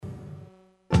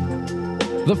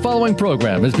The following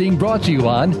program is being brought to you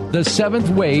on the Seventh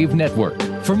Wave Network.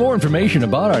 For more information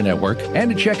about our network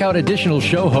and to check out additional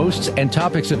show hosts and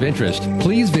topics of interest,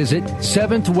 please visit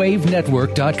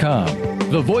seventhwavenetwork.com.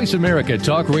 The Voice America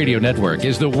Talk Radio Network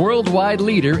is the worldwide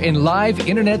leader in live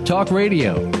Internet talk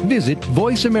radio. Visit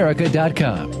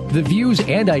voiceamerica.com. The views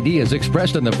and ideas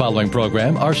expressed on the following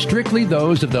program are strictly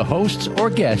those of the hosts or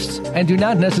guests and do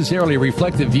not necessarily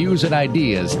reflect the views and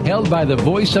ideas held by the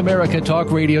Voice America Talk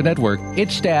Radio Network,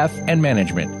 its staff, and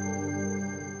management.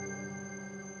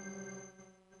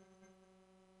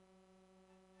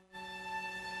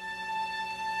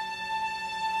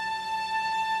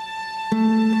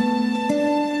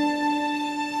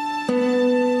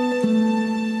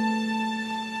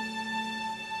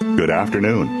 Good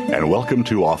afternoon, and welcome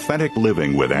to Authentic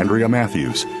Living with Andrea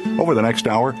Matthews. Over the next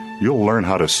hour, you'll learn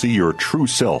how to see your true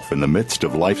self in the midst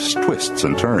of life's twists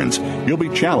and turns. You'll be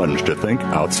challenged to think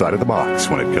outside of the box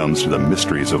when it comes to the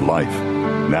mysteries of life.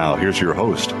 Now, here's your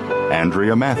host,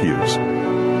 Andrea Matthews.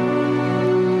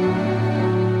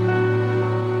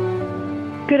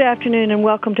 Good afternoon, and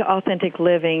welcome to Authentic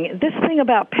Living. This thing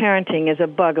about parenting is a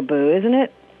bugaboo, isn't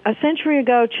it? A century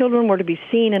ago, children were to be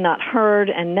seen and not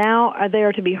heard, and now they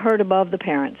are to be heard above the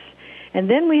parents. And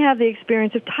then we have the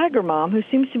experience of Tiger Mom, who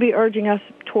seems to be urging us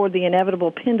toward the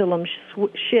inevitable pendulum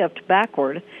shift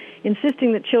backward,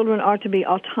 insisting that children are to be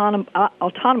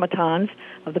automatons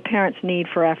of the parents' need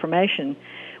for affirmation.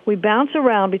 We bounce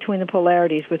around between the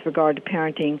polarities with regard to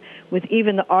parenting, with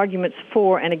even the arguments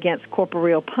for and against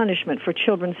corporeal punishment for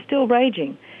children still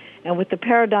raging, and with the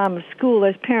paradigm of school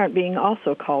as parent being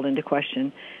also called into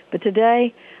question. But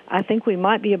today, I think we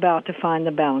might be about to find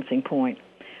the balancing point.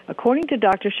 According to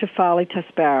Dr. Shefahli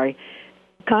Tsabary,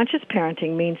 conscious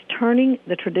parenting means turning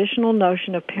the traditional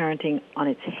notion of parenting on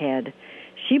its head.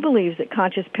 She believes that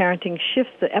conscious parenting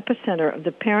shifts the epicenter of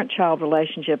the parent-child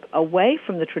relationship away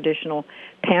from the traditional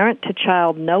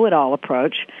parent-to-child know-it-all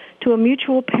approach to a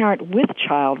mutual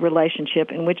parent-with-child relationship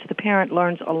in which the parent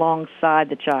learns alongside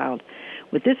the child.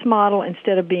 With this model,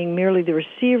 instead of being merely the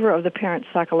receiver of the parent's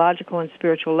psychological and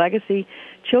spiritual legacy,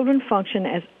 children function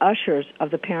as ushers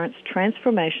of the parent's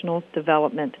transformational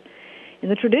development. In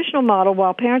the traditional model,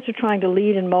 while parents are trying to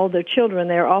lead and mold their children,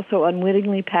 they are also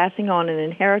unwittingly passing on an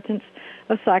inheritance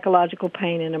of psychological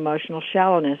pain and emotional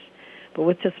shallowness. But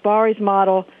with Tsabary's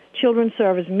model, children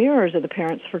serve as mirrors of the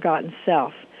parent's forgotten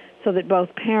self, so that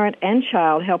both parent and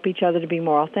child help each other to be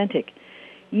more authentic.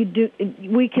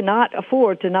 We cannot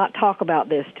afford to not talk about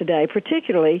this today,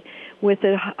 particularly with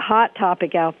the hot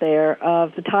topic out there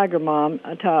of the Tiger Mom,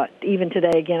 even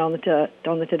today again on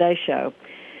the Today Show.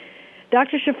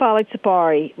 Dr. Shefahli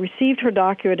Tsabary received her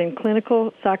doctorate in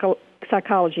clinical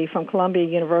psychology from Columbia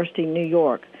University, New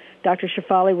York. Dr.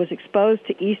 Shefahli was exposed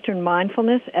to Eastern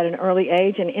mindfulness at an early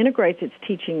age and integrates its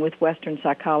teaching with Western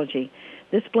psychology.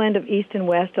 This blend of East and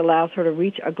West allows her to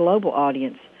reach a global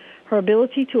audience. Her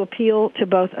ability to appeal to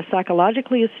both a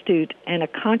psychologically astute and a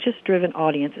conscious-driven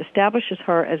audience establishes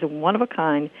her as a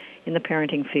one-of-a-kind in the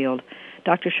parenting field.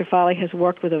 Dr. Shefahli has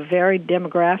worked with a varied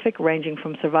demographic ranging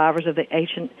from survivors of the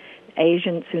Asian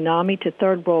tsunami to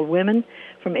third world women,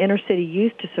 from inner-city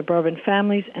youth to suburban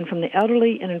families, and from the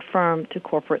elderly and infirm to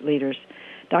corporate leaders.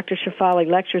 Dr. Shefahli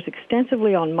lectures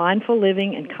extensively on mindful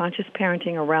living and conscious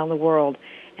parenting around the world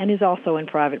and is also in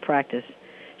private practice.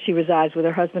 She resides with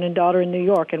her husband and daughter in New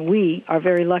York, and we are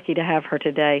very lucky to have her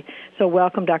today. So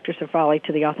welcome, Dr. Shefahli,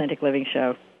 to the Authentic Living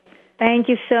Show. Thank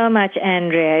you so much,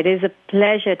 Andrea. It is a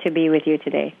pleasure to be with you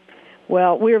today.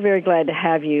 Well, we're very glad to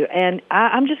have you. And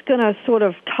I'm just going to sort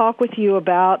of talk with you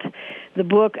about the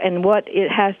book and what it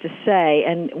has to say.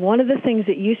 And one of the things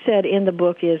that you said in the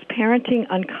book is parenting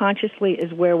unconsciously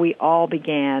is where we all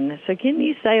began. So can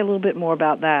you say a little bit more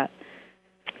about that?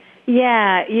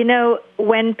 Yeah,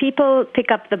 when people pick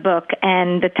up the book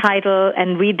and the title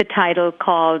and read the title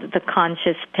called The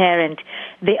Conscious Parent,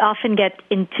 they often get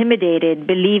intimidated,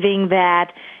 believing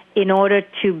that in order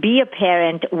to be a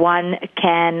parent, one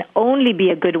can only be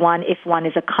a good one if one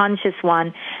is a conscious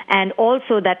one, and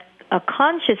also that a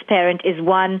conscious parent is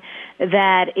one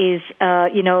that is,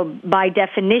 by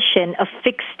definition,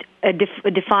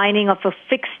 a defining of a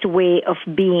fixed way of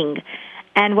being.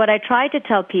 And what I try to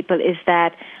tell people is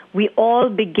that we all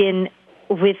begin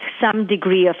with some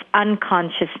degree of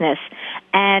unconsciousness,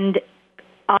 and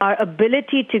our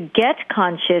ability to get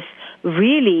conscious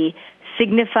really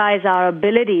signifies our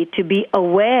ability to be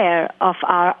aware of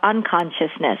our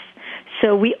unconsciousness.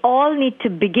 So we all need to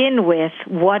begin with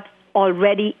what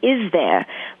already is there,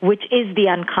 which is the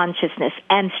unconsciousness,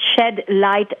 and shed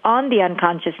light on the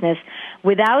unconsciousness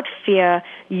without fear,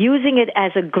 using it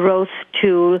as a growth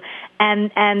tool,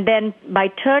 and then by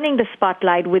turning the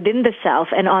spotlight within the self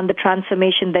and on the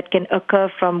transformation that can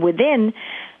occur from within,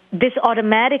 this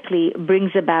automatically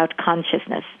brings about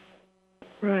consciousness.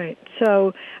 Right.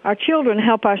 So our children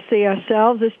help us see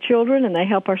ourselves as children, and they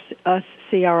help us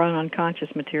see our own unconscious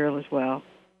material as well.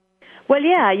 Well,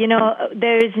 yeah,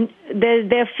 there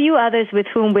are few others with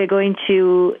whom we're going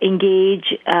to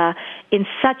engage in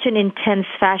such an intense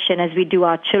fashion as we do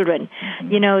our children.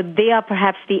 Mm-hmm. They are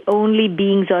perhaps the only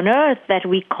beings on earth that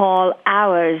we call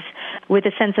ours, with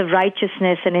a sense of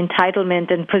righteousness and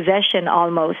entitlement and possession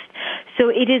almost. So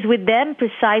it is with them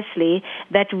precisely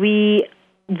that we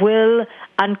will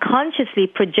unconsciously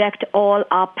project all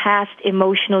our past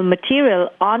emotional material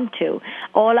onto,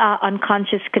 all our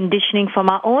unconscious conditioning from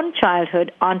our own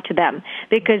childhood onto them,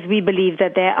 because we believe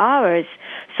that they're ours.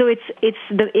 So it's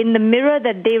in the mirror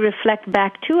that they reflect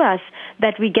back to us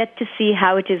that we get to see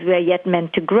how it is we're yet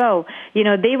meant to grow.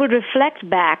 They would reflect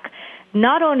back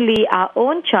not only our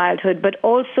own childhood, but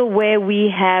also where we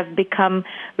have become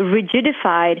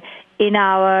rigidified in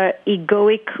our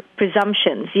egoic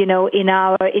presumptions, in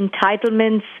our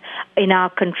entitlements, in our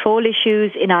control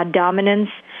issues, in our dominance,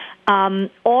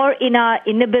 or in our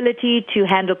inability to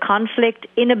handle conflict,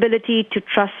 inability to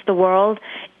trust the world.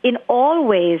 In all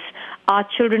ways, our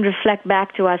children reflect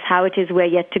back to us how it is we're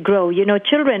yet to grow.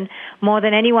 Children, more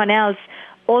than anyone else,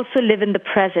 also live in the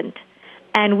present.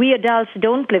 And we adults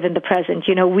don't live in the present.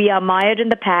 We are mired in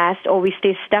the past, or we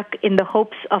stay stuck in the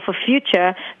hopes of a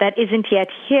future that isn't yet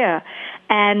here.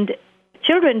 And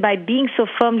children, by being so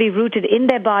firmly rooted in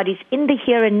their bodies, in the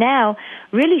here and now,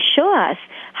 really show us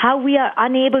how we are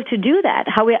unable to do that,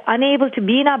 how we are unable to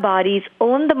be in our bodies,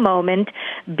 own the moment,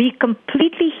 be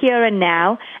completely here and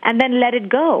now, and then let it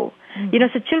go. Mm-hmm.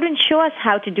 So children show us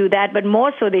how to do that, but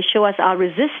more so they show us our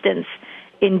resistance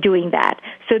in doing that.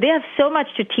 So they have so much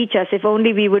to teach us if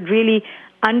only we would really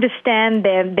understand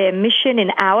their mission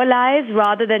in our lives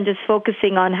rather than just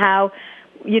focusing on how,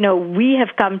 we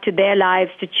have come to their lives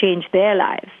to change their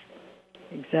lives.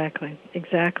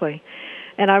 Exactly.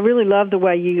 And I really love the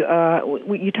way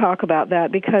you talk about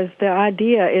that, because the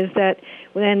idea is that,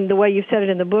 and the way you said it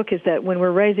in the book, is that when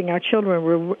we're raising our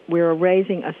children, we're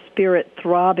raising a spirit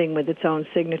throbbing with its own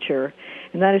signature.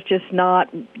 And that is just not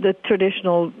the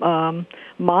traditional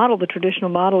model. The traditional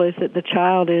model is that the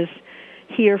child is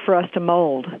here for us to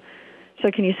mold. So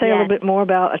can you say a little bit more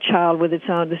about a child with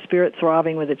the spirit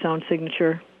throbbing with its own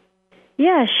signature?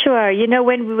 Yeah, sure.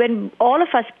 When all of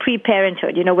us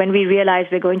pre-parenthood, when we realize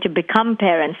we're going to become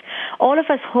parents, all of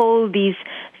us hold these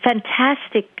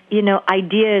fantastic,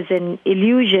 ideas and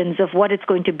illusions of what it's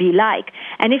going to be like.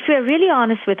 And if we're really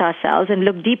honest with ourselves and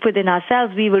look deep within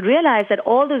ourselves, we will realize that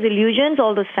all those illusions,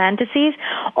 all those fantasies,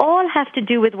 all have to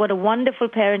do with what a wonderful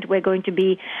parent we're going to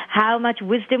be, how much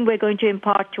wisdom we're going to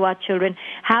impart to our children,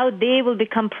 how they will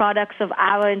become products of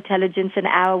our intelligence and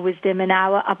our wisdom and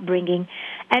our upbringing.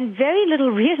 And very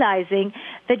little realizing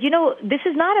that, this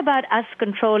is not about us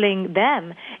controlling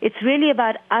them. It's really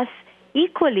about us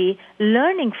equally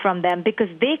learning from them, because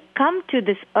they come to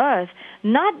this earth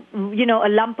not, a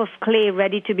lump of clay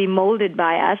ready to be molded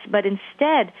by us, but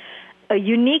instead a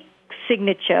unique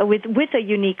signature with a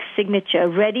unique signature,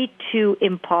 ready to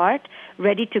impart,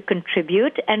 ready to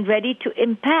contribute, and ready to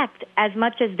impact as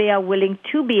much as they are willing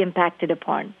to be impacted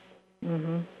upon.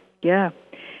 Mm-hmm. Yeah.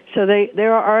 So they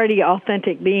are already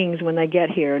authentic beings when they get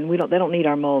here, and they don't need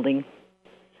our molding.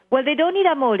 Well, they don't need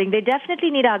our molding. They definitely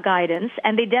need our guidance,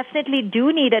 and they definitely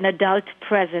do need an adult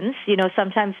presence.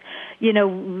 Sometimes,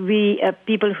 we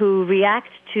people who react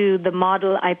to the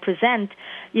model I present,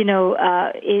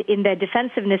 in their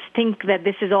defensiveness, think that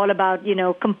this is all about,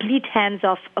 complete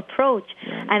hands-off approach.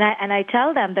 Yeah. And I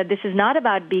tell them that this is not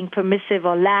about being permissive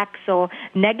or lax or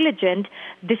negligent.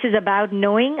 This is about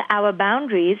knowing our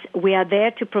boundaries. We are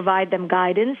there to provide them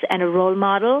guidance and a role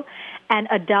model and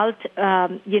adult,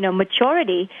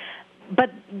 maturity. But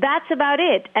that's about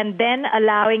it. And then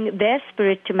allowing their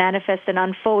spirit to manifest and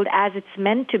unfold as it's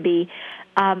meant to be.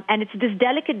 And it's this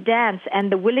delicate dance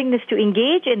and the willingness to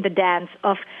engage in the dance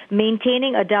of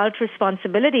maintaining adult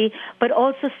responsibility, but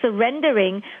also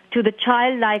surrendering to the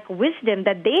childlike wisdom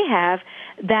that they have,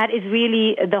 that is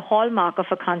really the hallmark of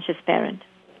a conscious parent.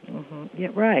 Mm-hmm. Yeah,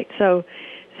 right. So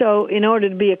in order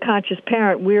to be a conscious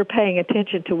parent, we're paying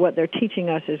attention to what they're teaching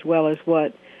us as well as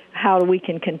how we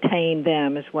can contain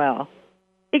them as well.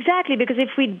 Exactly, because if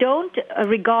we don't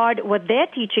regard what they're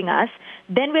teaching us,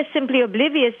 then we're simply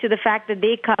oblivious to the fact that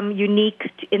they come unique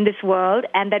in this world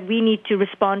and that we need to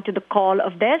respond to the call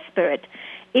of their spirit.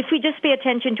 if we just pay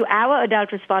attention to our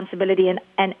adult responsibility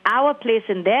and our place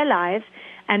in their lives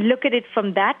and look at it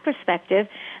from that perspective,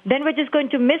 then we're just going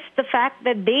to miss the fact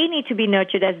that they need to be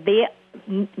nurtured as they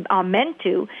are meant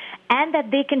to, and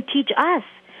that they can teach us.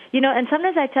 And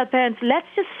sometimes I tell parents, let's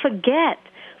just forget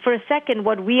for a second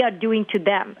what we are doing to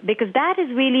them, because that is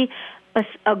really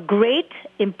a great,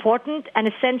 important, and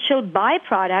essential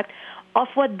byproduct of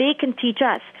what they can teach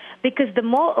us. Because the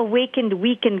more awakened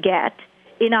we can get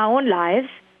in our own lives,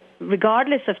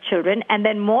 regardless of children, and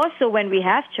then more so when we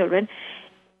have children,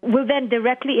 will then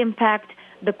directly impact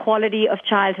the quality of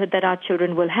childhood that our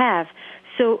children will have.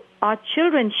 So our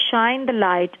children shine the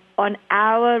light on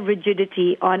our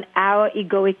rigidity, on our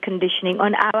egoic conditioning,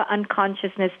 on our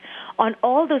unconsciousness, on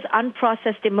all those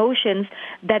unprocessed emotions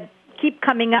that keep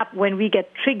coming up when we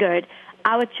get triggered.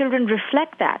 Our children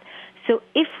reflect that. So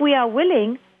if we are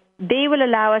willing, they will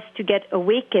allow us to get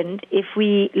awakened if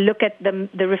we look at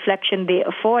the reflection they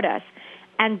afford us.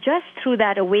 And just through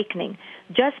that awakening,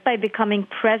 just by becoming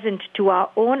present to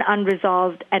our own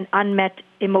unresolved and unmet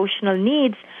emotional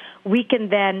needs, we can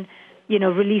then,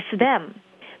 release them.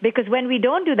 Because when we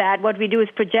don't do that, what we do is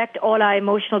project all our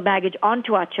emotional baggage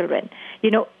onto our children.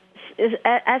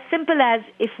 As simple as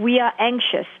if we are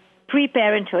anxious,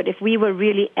 pre-parenthood, if we were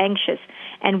really anxious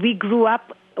and we grew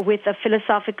up with a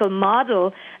philosophical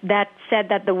model that said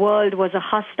that the world was a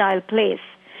hostile place,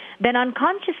 then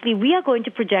unconsciously we are going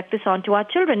to project this onto our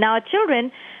children. Now, our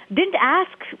children didn't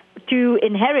ask to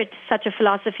inherit such a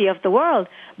philosophy of the world,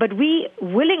 but we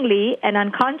willingly and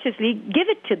unconsciously give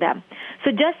it to them.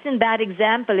 So just in that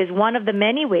example is one of the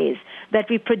many ways that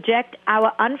we project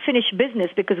our unfinished business,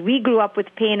 because we grew up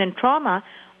with pain and trauma,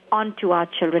 onto our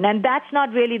children. And that's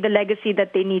not really the legacy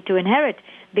that they need to inherit.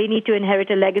 They need to inherit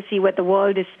a legacy where the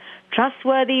world is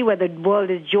trustworthy, where the world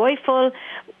is joyful,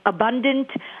 abundant,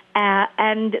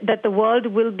 and that the world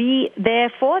will be there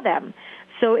for them.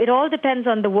 So it all depends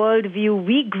on the worldview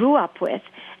we grew up with,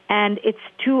 and it's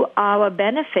to our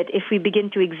benefit if we begin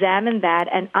to examine that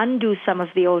and undo some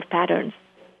of the old patterns.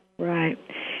 Right.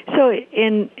 So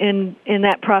in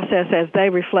that process, as they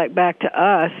reflect back to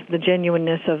us the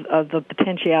genuineness of the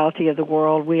potentiality of the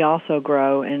world, we also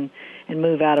grow and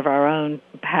move out of our own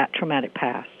traumatic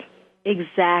past.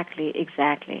 Exactly.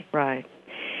 Right.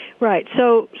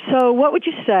 So what would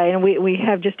you say, and we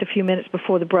have just a few minutes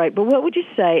before the break, but what would you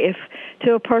say if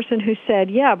to a person who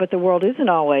said, yeah, but the world isn't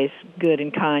always good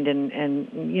and kind, and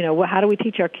how do we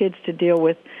teach our kids to deal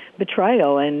with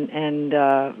betrayal and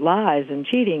lies and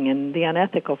cheating and the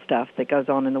unethical stuff that goes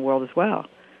on in the world as well?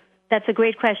 That's a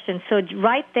great question. So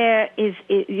right there is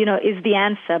the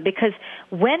answer, because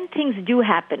when things do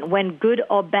happen, when good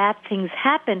or bad things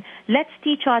happen, let's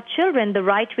teach our children the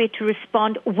right way to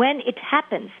respond when it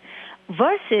happens.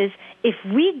 Versus if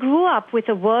we grew up with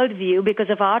a worldview because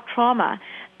of our trauma,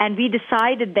 and we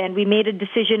decided then, we made a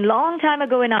decision long time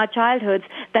ago in our childhoods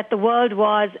that the world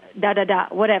was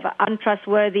whatever,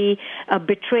 untrustworthy,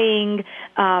 betraying,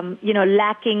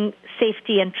 lacking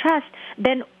safety and trust,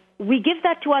 then we give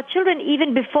that to our children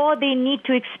even before they need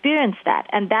to experience that.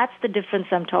 And that's the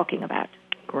difference I'm talking about.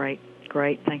 Great.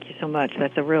 Thank you so much.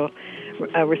 That's a real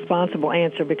responsible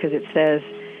answer, because it says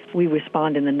we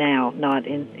respond in the now, not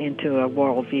into a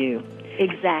worldview.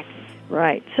 Exactly.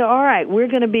 Right. So, all right, we're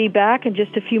going to be back in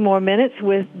just a few more minutes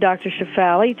with Dr.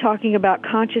 Shefahli talking about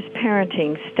conscious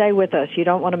parenting. Stay with us. You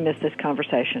don't want to miss this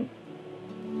conversation.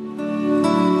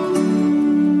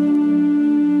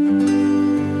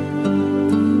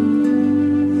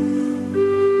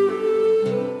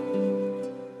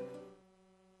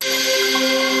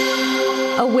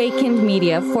 Awakened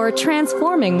Media for a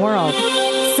transforming world.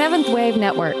 Seventh Wave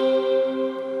Network.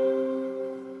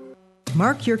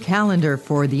 Mark your calendar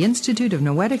for the Institute of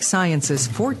Noetic Sciences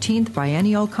 14th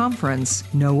Biennial Conference,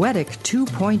 Noetic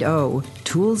 2.0,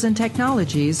 Tools and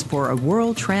Technologies for a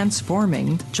World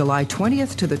Transforming, July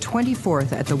 20th to the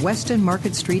 24th at the Westin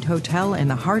Market Street Hotel in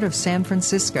the heart of San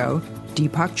Francisco.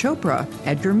 Deepak Chopra,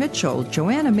 Edgar Mitchell,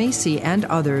 Joanna Macy, and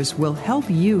others will help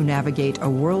you navigate a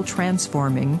world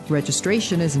transforming.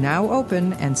 Registration is now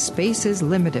open and space is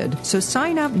limited, so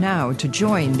sign up now to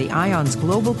join the IONS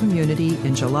global community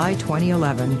in July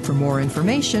 2011. For more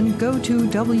information, go to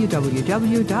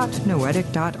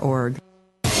www.noetic.org.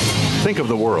 Think of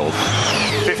the world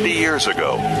 50 years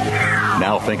ago.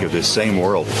 Now think of this same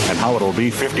world and how it'll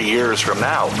be 50 years from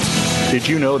now. Did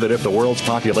you know that if the world's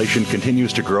population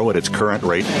continues to grow at its current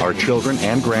rate, our children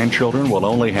and grandchildren will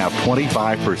only have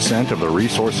 25% of the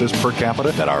resources per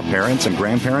capita that our parents and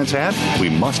grandparents had? We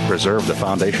must preserve the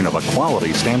foundation of a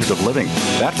quality standard of living.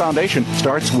 That foundation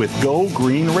starts with Go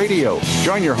Green Radio.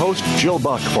 Join your host, Jill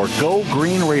Buck, for Go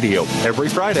Green Radio every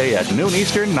Friday at noon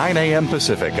Eastern, 9 a.m.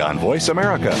 Pacific on Voice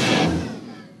America.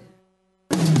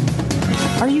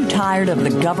 Are you tired of the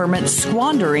government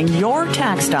squandering your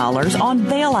tax dollars on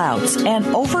bailouts and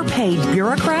overpaid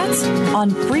bureaucrats? On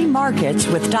Free Markets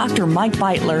with Dr. Mike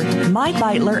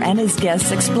Beitler and his guests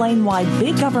explain why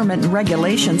big government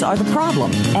regulations are the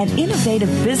problem and innovative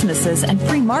businesses and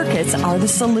free markets are the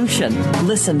solution.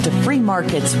 Listen to Free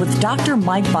Markets with Dr.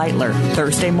 Mike Beitler,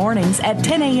 Thursday mornings at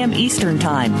 10 a.m. Eastern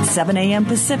Time, 7 a.m.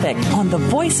 Pacific on the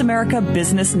Voice America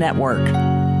Business Network.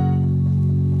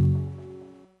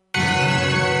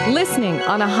 Listening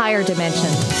on a higher dimension.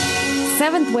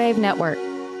 Seventh Wave Network.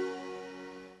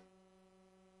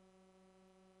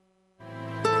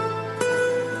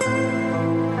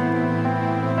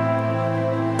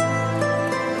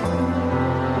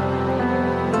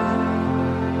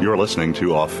 You're listening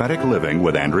to Authentic Living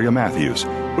with Andrea Matthews.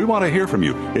 We want to hear from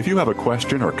you. If you have a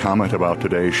question or comment about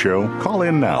today's show, call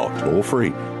in now, toll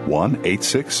free,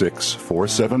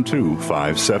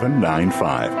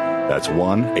 1-866-472-5795. That's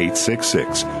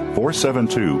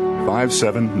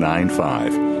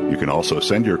 1-866-472-5795. You can also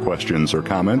send your questions or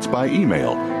comments by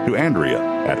email to Andrea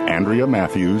at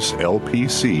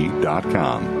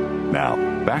AndreaMatthewsLPC.com. Now,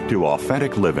 back to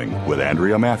Authentic Living with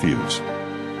Andrea Matthews.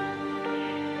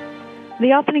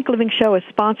 The Authentic Living Show is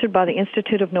sponsored by the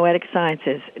Institute of Noetic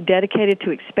Sciences, dedicated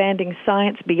to expanding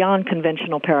science beyond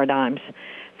conventional paradigms.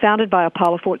 Founded by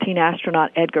Apollo 14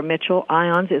 astronaut Edgar Mitchell,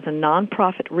 IONS is a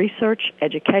nonprofit research,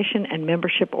 education, and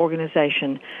membership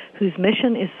organization whose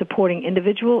mission is supporting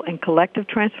individual and collective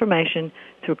transformation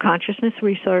through consciousness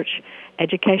research,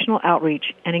 educational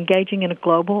outreach, and engaging in a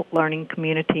global learning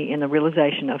community in the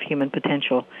realization of human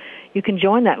potential. You can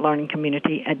join that learning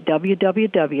community at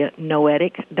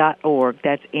www.noetic.org.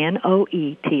 That's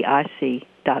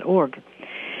Noetic.org.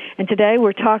 And today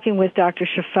we're talking with Dr.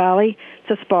 Shefahli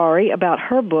Tsabary about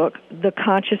her book, The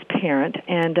Conscious Parent.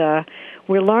 And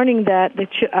we're learning that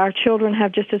our children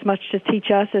have just as much to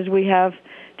teach us as we have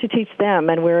to teach them.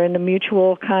 And we're in the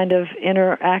mutual kind of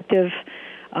interactive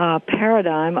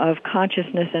paradigm of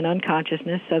consciousness and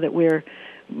unconsciousness so that we're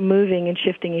moving and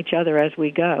shifting each other as we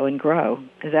go and grow.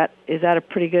 Is that a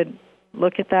pretty good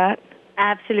look at that?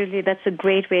 Absolutely. That's a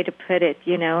great way to put it,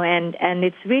 and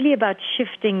it's really about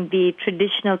shifting the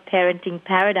traditional parenting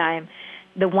paradigm,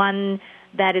 the one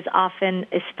that is often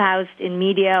espoused in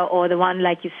media, or the one,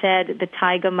 like you said, the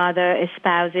tiger mother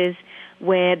espouses,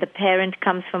 where the parent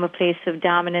comes from a place of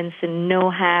dominance and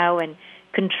know-how and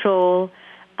control,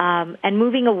 and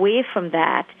moving away from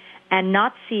that and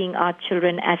not seeing our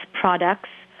children as products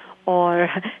or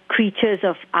creatures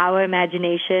of our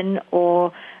imagination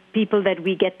or people that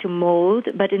we get to mold,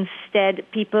 but instead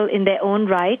people in their own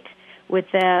right with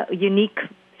a unique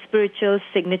spiritual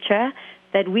signature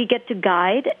that we get to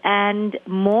guide and,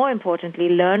 more importantly,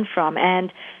 learn from,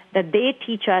 and that they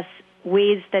teach us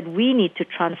ways that we need to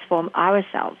transform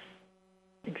ourselves.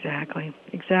 Exactly.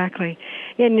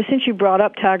 And since you brought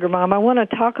up Tiger Mom, I want to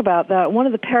talk about that. One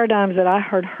of the paradigms that I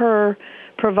heard her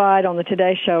provide on the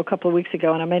Today Show a couple of weeks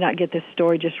ago, and I may not get this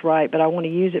story just right, but I want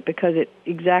to use it because it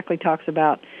exactly talks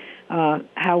about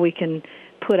how we can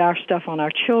put our stuff on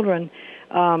our children.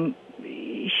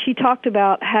 She talked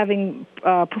about having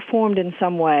performed in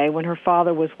some way when her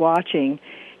father was watching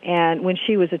and when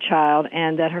she was a child,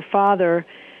 and that her father,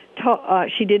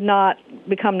 she did not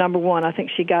become number one. I think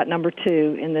she got number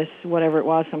two in this, whatever it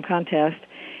was, some contest.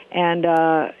 And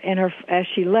as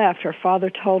she left, her father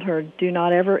told her, "Do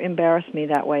not ever embarrass me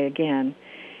that way again."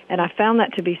 And I found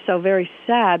that to be so very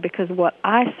sad, because what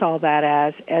I saw that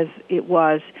as it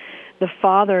was the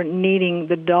father needing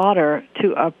the daughter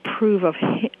to prove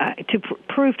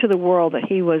to the world that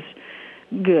he was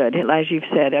good, as you've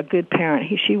said, a good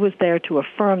parent. She was there to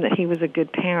affirm that he was a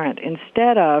good parent,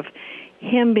 instead of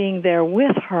him being there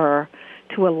with her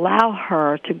to allow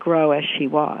her to grow as she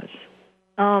was.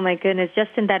 Oh, my goodness.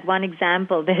 Just in that one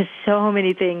example, there's so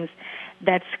many things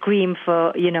that scream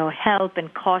for, help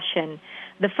and caution.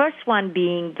 The first one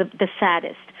being the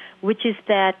saddest, which is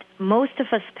that most of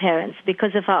us parents,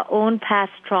 because of our own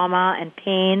past trauma and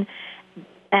pain,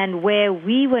 and where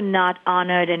we were not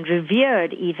honored and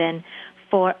revered even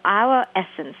for our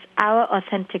essence, our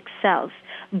authentic selves,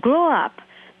 grow up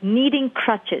needing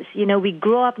crutches. We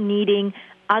grow up needing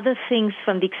other things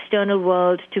from the external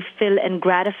world to fill and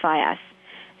gratify us.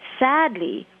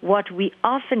 Sadly, what we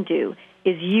often do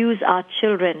is use our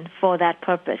children for that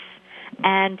purpose.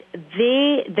 And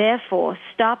they, therefore,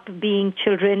 stop being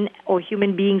children or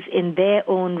human beings in their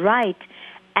own right,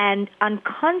 and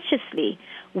unconsciously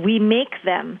we make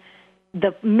them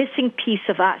the missing piece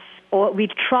of us, or we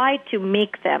try to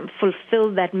make them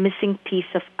fulfill that missing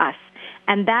piece of us.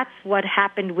 And that's what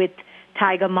happened with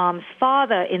Tiger Mom's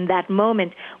father in that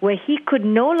moment, where he could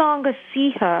no longer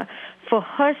see her for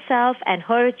herself and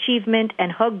her achievement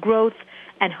and her growth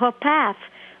and her path,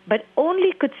 but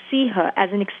only could see her as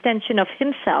an extension of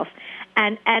himself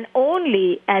and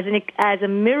only as a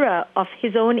mirror of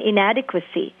his own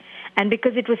inadequacy. And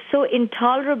because it was so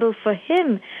intolerable for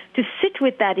him to sit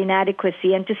with that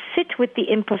inadequacy and to sit with the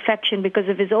imperfection because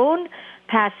of his own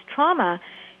past trauma,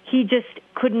 he just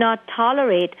could not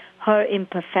tolerate her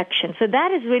imperfection. So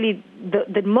that is really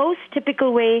the most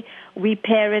typical way we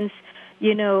parents,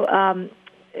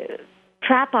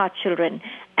 trap our children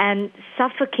and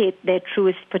suffocate their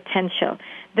truest potential.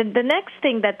 The next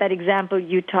thing that example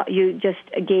you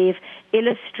just gave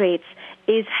illustrates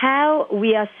is how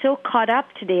we are so caught up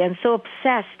today and so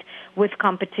obsessed with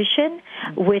competition,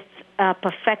 with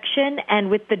perfection, and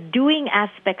with the doing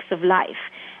aspects of life.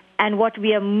 And what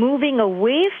we are moving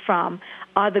away from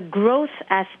are the growth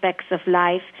aspects of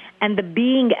life and the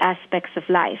being aspects of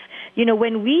life.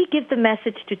 When we give the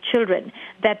message to children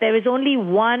that there is only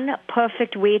one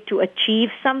perfect way to achieve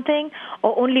something,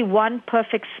 or only one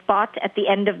perfect spot at the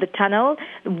end of the tunnel,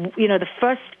 the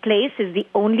first place is the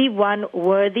only one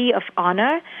worthy of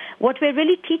honor, what we're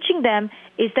really teaching them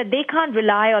is that they can't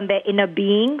rely on their inner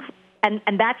being, and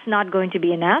that's not going to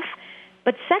be enough.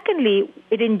 But secondly,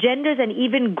 it engenders an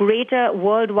even greater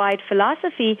worldwide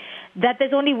philosophy that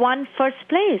there's only one first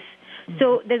place.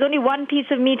 So there's only one piece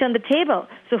of meat on the table.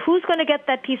 So who's going to get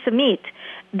that piece of meat?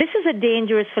 This is a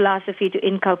dangerous philosophy to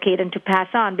inculcate and to pass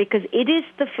on, because it is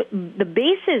the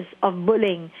basis of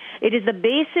bullying. It is the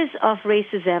basis of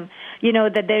racism,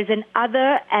 that there's an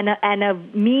other and a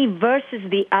me versus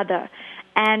the other.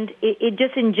 And it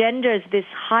just engenders this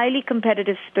highly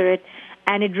competitive spirit,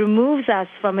 and it removes us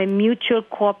from a mutual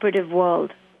cooperative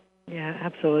world. Yeah,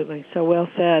 absolutely. So well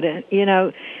said. And,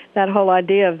 that whole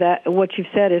idea of that, what you've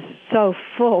said is so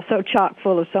chock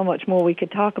full of so much more we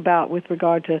could talk about with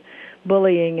regard to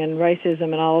bullying and racism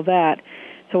and all of that.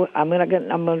 So I'm going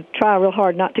to try real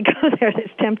hard not to go there.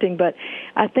 It's tempting, but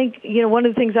I think, one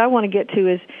of the things I want to get to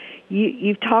is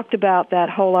you've talked about that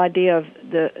whole idea of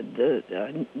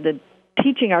the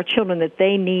teaching our children that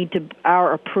they need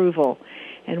our approval.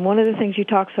 And one of the things you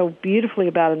talk so beautifully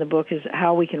about in the book is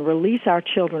how we can release our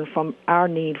children from our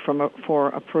need for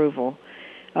approval,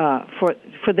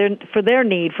 for their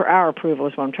need for our approval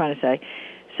is what I'm trying to say.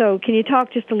 So can you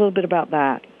talk just a little bit about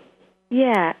that?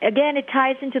 Yeah. Again, it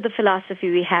ties into the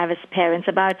philosophy we have as parents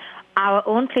about our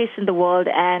own place in the world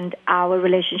and our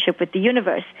relationship with the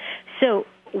universe. So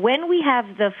when we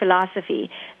have the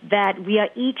philosophy that we are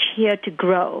each here to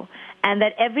grow, and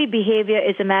that every behavior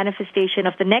is a manifestation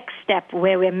of the next step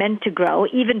where we're meant to grow,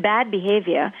 even bad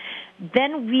behavior,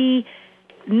 then we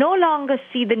no longer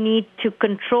see the need to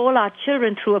control our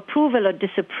children through approval or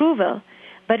disapproval,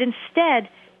 but instead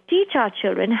teach our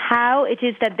children how it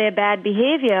is that their bad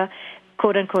behavior,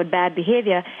 quote-unquote bad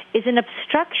behavior, is an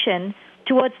obstruction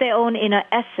towards their own inner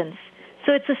essence.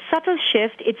 So it's a subtle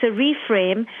shift, it's a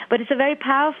reframe, but it's a very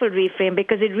powerful reframe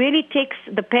because it really takes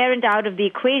the parent out of the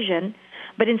equation,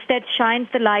 but instead shines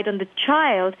the light on the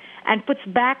child and puts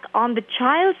back on the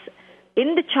child's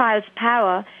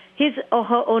power, his or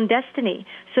her own destiny.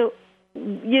 So,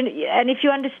 and if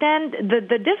you understand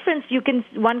the difference,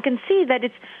 one can see that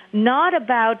it's not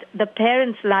about the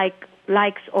parents'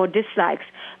 likes or dislikes,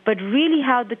 but really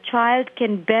how the child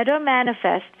can better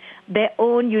manifest their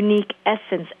own unique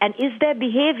essence, and is their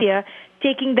behavior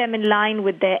taking them in line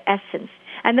with their essence.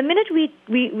 And the minute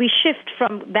we shift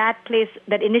from that place,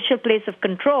 that initial place of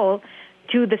control,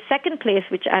 to the second place,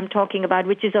 which I'm talking about,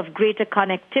 which is of greater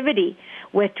connectivity,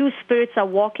 where two spirits are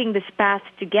walking this path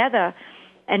together,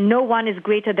 and no one is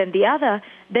greater than the other,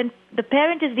 then the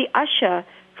parent is the usher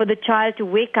for the child to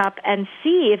wake up and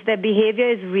see if their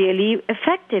behavior is really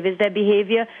effective. Is their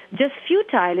behavior just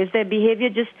futile? Is their behavior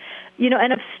just,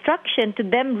 an obstruction to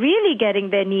them really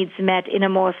getting their needs met in a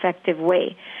more effective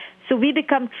way? So we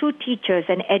become true teachers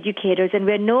and educators, and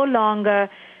we're no longer,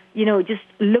 just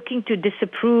looking to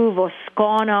disapprove or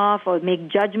scorn off or make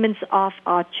judgments of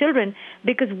our children,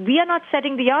 because we are not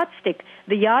setting the yardstick.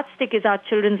 The yardstick is our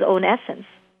children's own essence.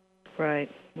 Right.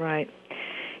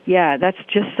 Yeah, that's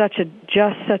just such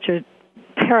a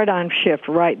paradigm shift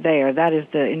right there. That is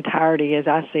the entirety, as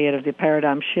I see it, of the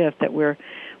paradigm shift, that we're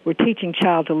teaching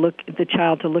the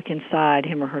child to look inside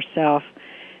him or herself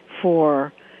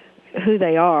for who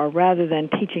they are rather than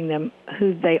teaching them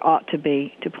who they ought to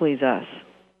be to please us.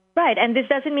 Right, and this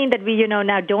doesn't mean that we,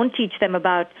 now don't teach them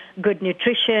about good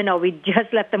nutrition or we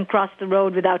just let them cross the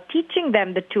road without teaching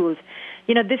them the tools.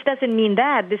 This doesn't mean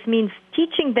that. This means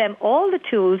teaching them all the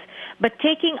tools, but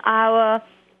taking our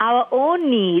own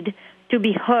need to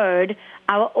be heard,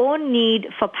 our own need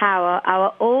for power,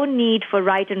 our own need for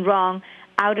right and wrong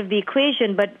out of the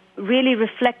equation, but really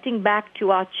reflecting back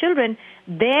to our children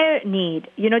their need.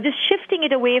 Just shifting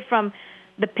it away from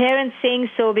the parent saying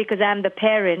so because I'm the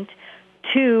parent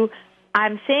to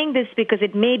I'm saying this because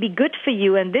it may be good for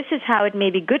you and this is how it may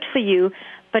be good for you,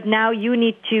 but now you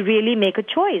need to really make a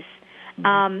choice.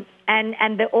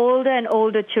 And the older and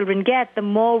older children get, the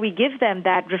more we give them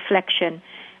that reflection.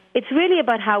 It's really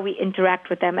about how we interact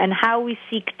with them and how we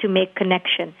seek to make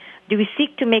connection. Do we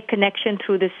seek to make connection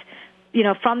through this,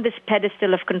 from this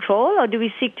pedestal of control, or do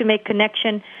we seek to make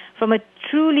connection from a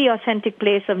truly authentic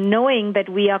place of knowing that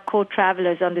we are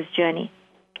co-travelers on this journey?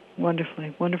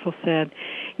 Wonderful said.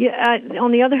 Yeah.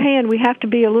 On the other hand, we have to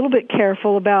be a little bit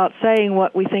careful about saying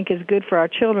what we think is good for our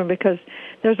children because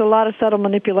there's a lot of subtle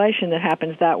manipulation that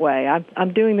happens that way.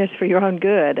 I'm doing this for your own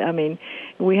good. I mean,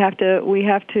 we have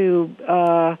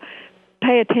to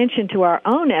pay attention to our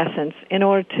own essence in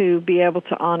order to be able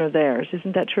to honor theirs.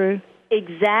 Isn't that true?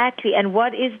 Exactly. And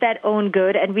what is that own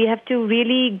good? And we have to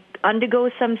really undergo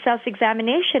some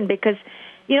self-examination because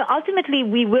ultimately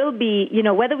we will be,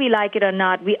 whether we like it or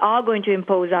not, we are going to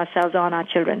impose ourselves on our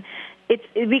children.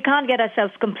 We can't get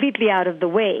ourselves completely out of the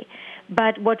way.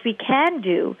 But what we can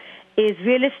do is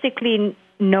realistically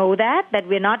know that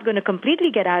we're not going to completely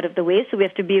get out of the way, so we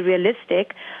have to be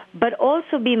realistic, but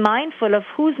also be mindful of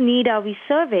whose need are we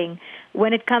serving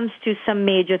when it comes to some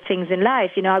major things in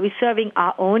life. Are we serving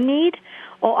our own need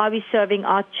or are we serving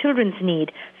our children's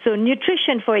need? So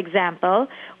nutrition, for example,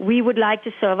 we would like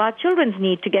to serve our children's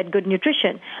need to get good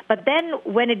nutrition. But then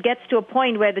when it gets to a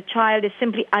point where the child is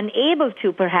simply unable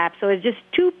to, perhaps, or is just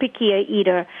too picky a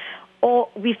eater, or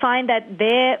we find that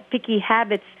their picky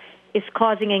habits is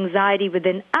causing anxiety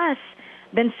within us,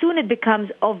 then soon it becomes,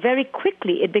 or very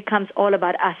quickly, it becomes all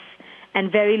about us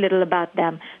and very little about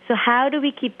them. So how do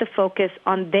we keep the focus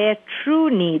on their true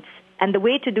needs? And the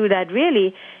way to do that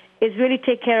really is really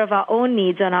take care of our own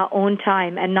needs on our own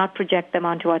time and not project them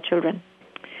onto our children.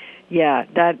 Yeah,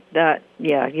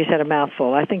 you said a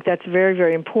mouthful. I think that's very,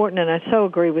 very important, and I so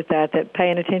agree with that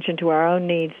paying attention to our own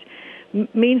needs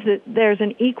means that there's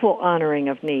an equal honoring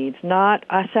of needs, not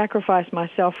I sacrifice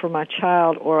myself for my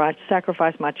child or I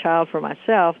sacrifice my child for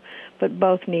myself, but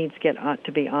both needs get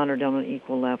to be honored on an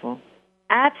equal level.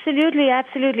 Absolutely.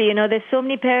 There's so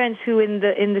many parents who in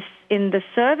the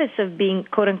service of being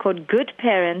quote unquote good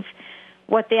parents,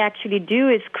 what they actually do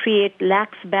is create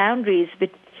lax boundaries.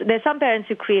 There's some parents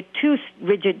who create too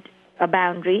rigid a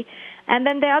boundary, and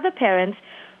then there are other parents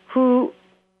who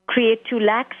create too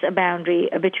lax a boundary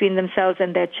between themselves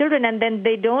and their children, and then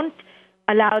they don't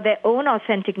allow their own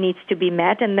authentic needs to be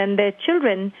met, and then their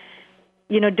children,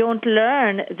 don't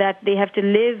learn that they have to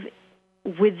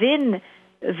live within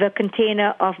the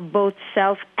container of both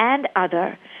self and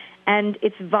other. And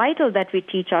it's vital that we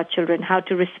teach our children how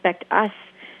to respect us,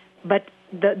 but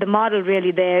the model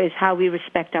really there is how we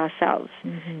respect ourselves,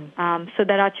 so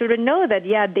that our children know that,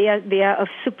 they are of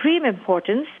supreme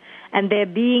importance, and their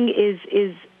being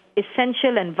is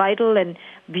essential and vital and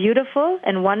beautiful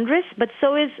and wondrous, but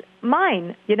so is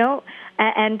mine,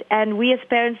 and we as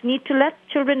parents need to let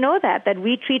children know that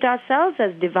we treat ourselves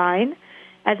as divine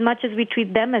as much as we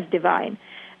treat them as divine,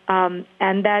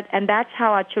 and that's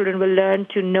how our children will learn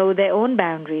to know their own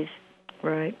boundaries.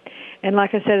 Right. And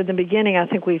like I said at the beginning, I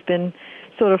think we've been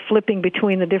sort of flipping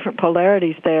between the different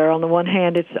polarities there. On the one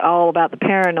hand, it's all about the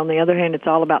parent. On the other hand, it's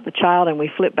all about the child, and we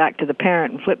flip back to the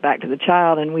parent and flip back to the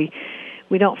child, and we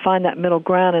don't find that middle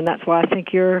ground, and that's why I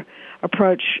think your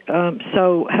approach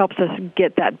so helps us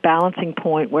get that balancing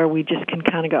point where we just can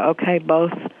kind of go, okay,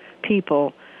 both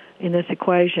people in this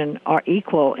equation are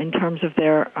equal in terms of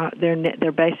their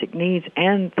basic needs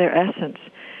and their essence.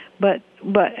 But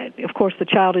of course the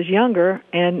child is younger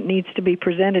and needs to be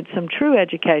presented some true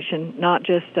education, not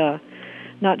just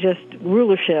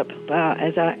rulership,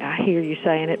 as I hear you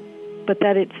saying it, but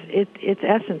that its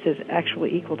essence is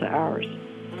actually equal to ours.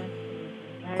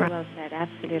 Very well said,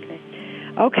 absolutely.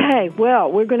 Okay,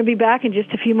 well, we're going to be back in just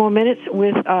a few more minutes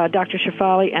with Dr.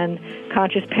 Shefahli and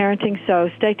conscious parenting, so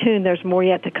stay tuned. There's more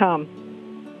yet to come.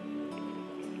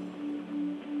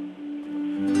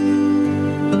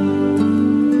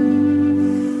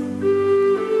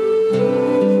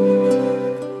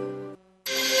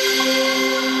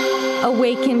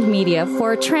 Awakened Media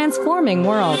for a transforming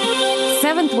world.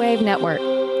 Seventh Wave Network.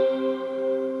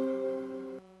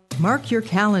 Mark your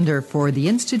calendar for the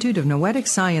Institute of Noetic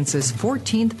Sciences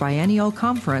 14th Biennial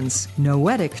Conference,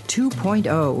 Noetic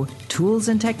 2.0, Tools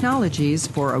and Technologies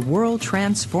for a World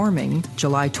Transforming,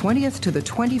 July 20th to the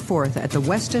 24th at the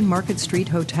Westin Market Street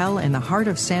Hotel in the heart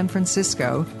of San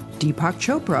Francisco. Deepak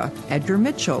Chopra, Edgar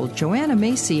Mitchell, Joanna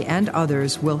Macy, and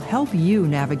others will help you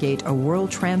navigate a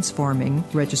world transforming.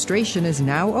 Registration is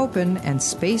now open and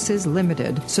space is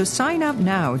limited, so sign up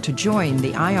now to join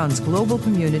the IONS global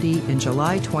community in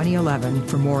July 2011.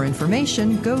 For more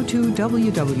information, go to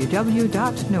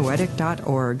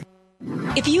www.noetic.org.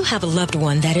 If you have a loved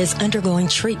one that is undergoing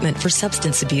treatment for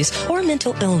substance abuse or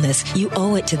mental illness, you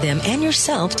owe it to them and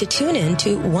yourself to tune in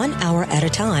to 1 Hour at a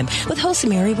Time with host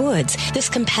Mary Woods. This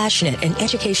compassionate and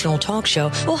educational talk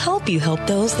show will help you help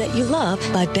those that you love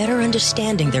by better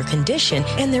understanding their condition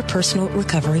and their personal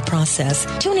recovery process.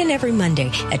 Tune in every Monday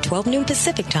at 12 noon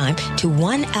Pacific Time to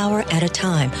 1 Hour at a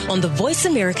Time on the Voice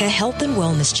America Health and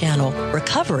Wellness Channel.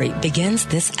 Recovery begins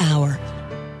this hour.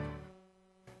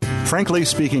 Frankly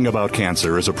Speaking About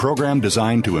Cancer is a program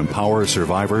designed to empower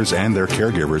survivors and their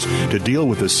caregivers to deal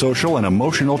with the social and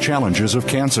emotional challenges of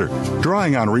cancer.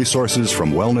 Drawing on resources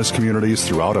from wellness communities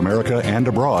throughout America and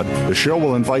abroad, the show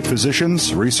will invite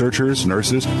physicians, researchers,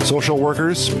 nurses, social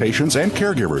workers, patients, and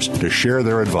caregivers to share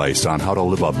their advice on how to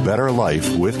live a better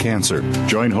life with cancer.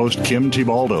 Join host Kim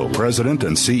Tibaldo, President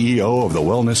and CEO of the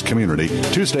Wellness Community,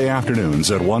 Tuesday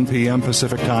afternoons at 1 p.m.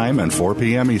 Pacific Time and 4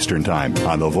 p.m. Eastern Time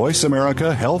on the Voice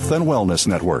America Health and Wellness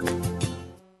Network.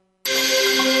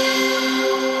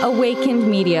 Awakened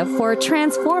Media for a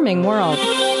transforming world.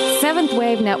 Seventh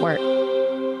Wave Network.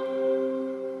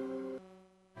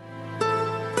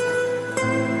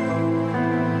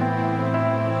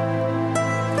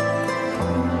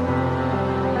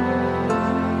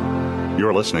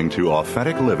 You're listening to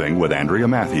Authentic Living with Andrea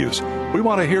Matthews. We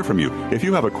want to hear from you. If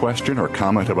you have a question or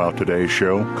comment about today's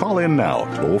show, call in now,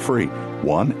 toll free,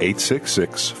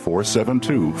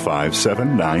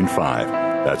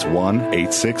 1-866-472-5795. That's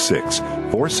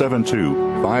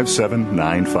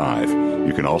 1-866-472-5795.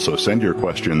 You can also send your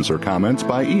questions or comments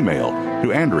by email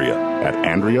to Andrea at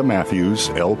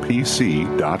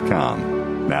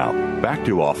AndreaMatthewsLPC.com. Now, back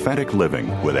to Authentic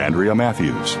Living with Andrea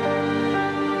Matthews.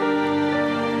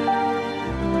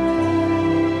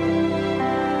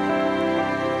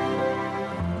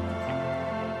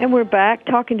 And we're back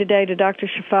talking today to Dr.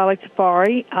 Shefahli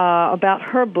Tsabary about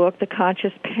her book, The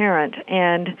Conscious Parent.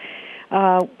 And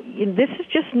this is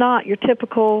just not your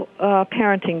typical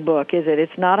parenting book, is it?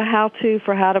 It's not a how-to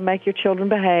for how to make your children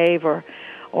behave or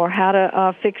how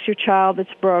to fix your child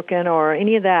that's broken or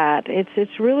any of that.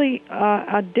 It's really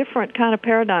a different kind of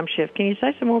paradigm shift. Can you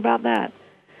say some more about that?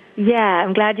 Yeah,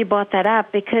 I'm glad you brought that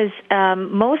up because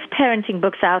most parenting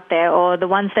books out there, or the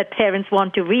ones that parents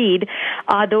want to read,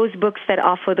 are those books that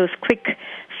offer those quick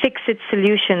fix-it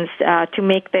solutions to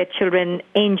make their children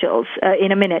angels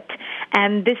in a minute.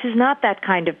 And this is not that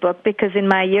kind of book because in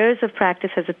my years of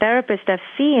practice as a therapist, I've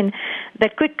seen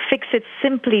that quick fix-its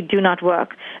simply do not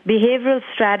work. Behavioral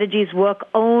strategies work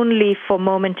only for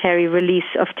momentary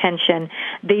release of tension.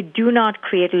 They do not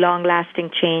create long-lasting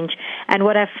change. And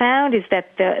what I've found is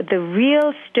that the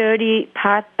real sturdy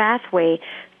pathway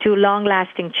to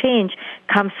long-lasting change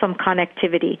comes from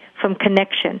connectivity, from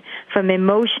connection, from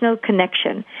emotional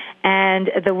connection.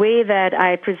 And the way that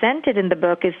I present it in the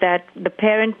book is that the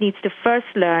parent needs to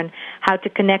first learn how to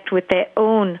connect with their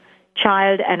own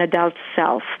child and adult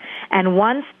self. And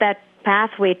once that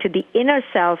pathway to the inner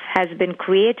self has been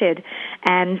created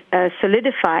and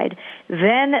solidified,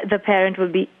 then the parent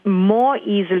will be more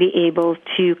easily able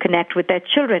to connect with their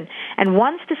children. And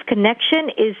once this connection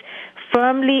is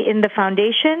firmly in the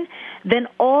foundation, then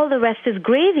all the rest is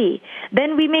gravy.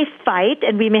 Then we may fight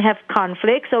and we may have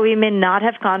conflicts, or we may not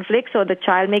have conflicts, or the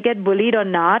child may get bullied or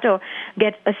not, or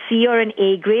get a C or an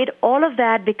A grade. All of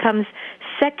that becomes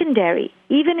secondary,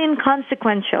 even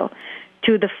inconsequential,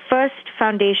 to the first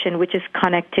foundation, which is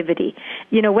connectivity.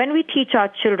 You know, when we teach our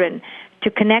children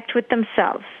to connect with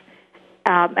themselves,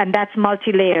 and that's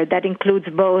multi-layered, that includes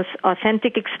both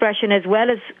authentic expression as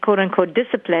well as quote-unquote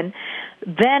discipline,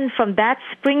 then from that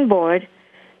springboard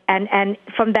and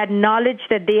from that knowledge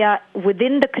that they are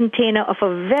within the container of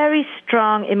a very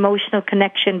strong emotional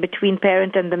connection between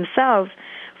parent and themselves,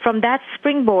 from that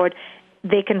springboard,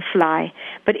 they can fly.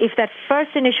 But if that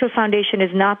first initial foundation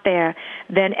is not there,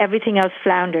 then everything else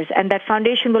flounders. And that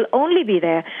foundation will only be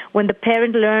there when the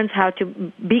parent learns how to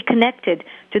be connected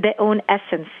to their own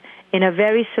essence in a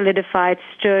very solidified,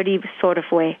 sturdy sort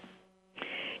of way.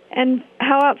 And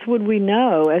how else would we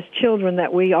know as children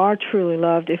that we are truly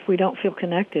loved if we don't feel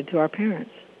connected to our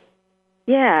parents?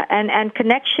 Yeah, and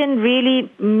connection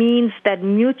really means that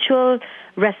mutual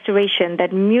restoration,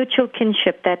 that mutual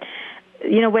kinship, that,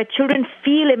 where children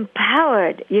feel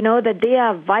empowered, that they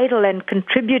are vital and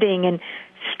contributing and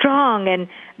strong, and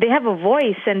they have a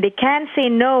voice, and they can say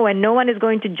no, and no one is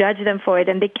going to judge them for it,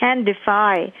 and they can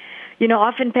defy.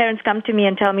 Often parents come to me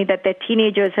and tell me that their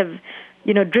teenagers have,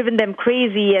 driven them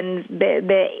crazy, and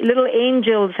their little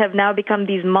angels have now become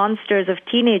these monsters of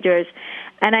teenagers.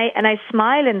 And I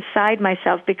smile inside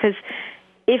myself, because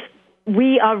if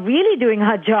we are really doing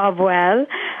our job well,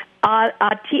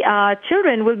 our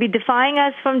children will be defying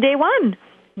us from day one.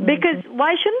 Because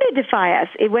why shouldn't they defy us?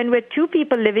 When we're two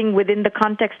people living within the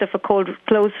context of a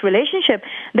close relationship,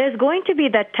 there's going to be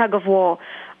that tug of war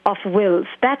of wills.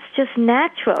 That's just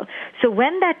natural. So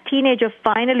when that teenager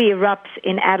finally erupts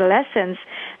in adolescence,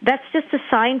 that's just a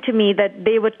sign to me that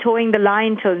they were towing the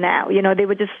line till now. They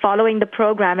were just following the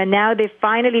program, and now they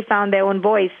finally found their own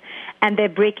voice, and they're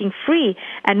breaking free.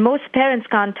 And most parents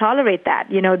can't tolerate that.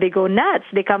 They go nuts.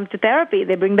 They come to therapy.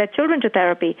 They bring their children to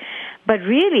therapy. But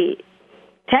really,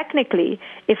 technically,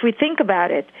 if we think about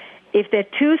it, if there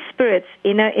are two spirits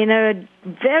in a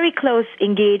very close,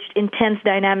 engaged, intense,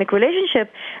 dynamic relationship,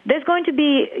 there's going to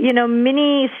be,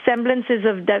 many semblances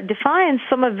of defiance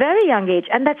from a very young age,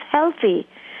 and that's healthy.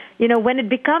 When it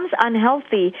becomes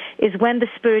unhealthy is when the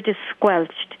spirit is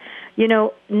squelched.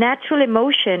 Natural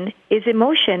emotion is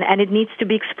emotion, and it needs to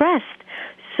be expressed.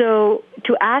 So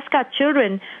to ask our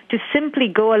children to simply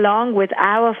go along with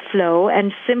our flow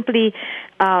and simply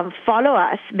follow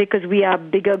us because we are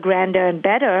bigger, grander, and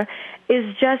better is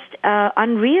just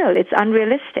unreal. It's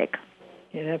unrealistic.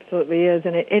 It absolutely is,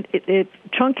 and it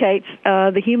truncates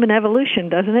the human evolution,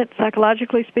 doesn't it?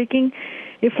 Psychologically speaking,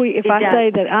 if I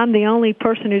say that I'm the only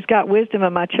person who's got wisdom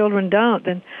and my children don't,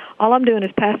 then all I'm doing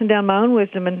is passing down my own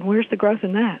wisdom, and where's the growth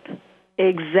in that?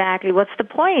 Exactly. What's the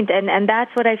point? And that's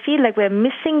what I feel like we're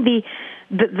missing.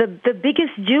 The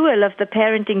biggest jewel of the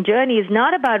parenting journey is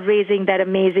not about raising that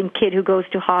amazing kid who goes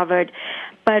to Harvard,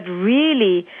 but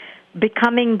really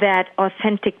becoming that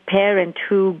authentic parent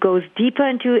who goes deeper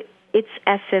into its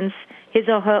essence, his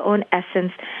or her own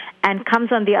essence, and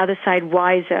comes on the other side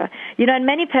wiser. And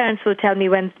many parents will tell me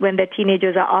when their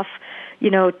teenagers are off,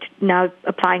 now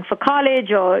applying for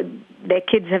college, or their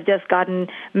kids have just gotten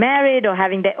married or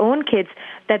having their own kids,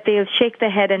 that they'll shake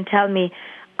their head and tell me,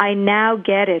 I now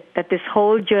get it, that this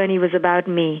whole journey was about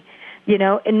me.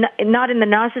 Not in the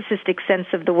narcissistic sense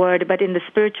of the word, but in the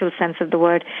spiritual sense of the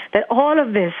word, that all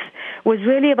of this was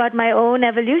really about my own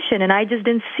evolution, and I just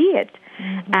didn't see it.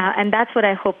 Mm-hmm. And that's what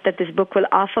I hope that this book will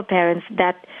offer parents,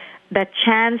 that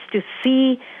chance to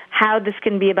see how this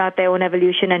can be about their own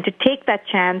evolution, and to take that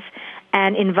chance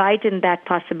and invite in that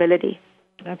possibility.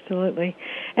 Absolutely.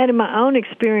 And in my own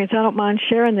experience, I don't mind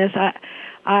sharing this.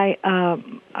 I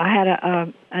had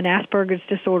an Asperger's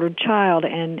disordered child,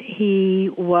 and he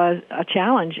was a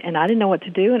challenge, and I didn't know what to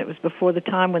do, and it was before the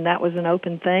time when that was an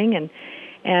open thing,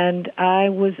 and I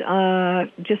was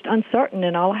just uncertain,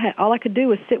 and all I could do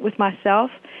was sit with myself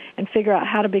and figure out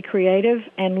how to be creative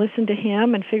and listen to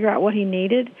him and figure out what he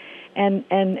needed,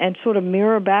 and sort of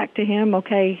mirror back to him,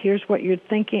 okay, here's what you're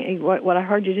thinking, what I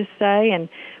heard you just say, and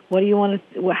what do you want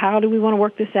to, how do we want to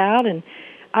work this out? And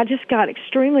I just got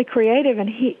extremely creative, and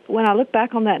when I look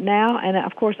back on that now, and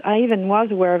of course I even was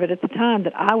aware of it at the time,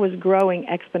 that I was growing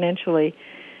exponentially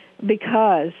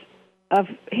because of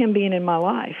him being in my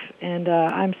life. And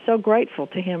I'm so grateful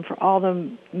to him for all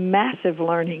the massive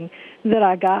learning that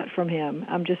I got from him.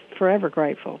 I'm just forever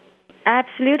grateful.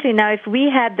 Absolutely. Now, if we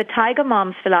had the Tiger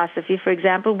Mom's philosophy, for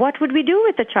example, what would we do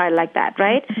with a child like that,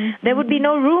 right? Mm-hmm. There would be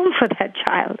no room for that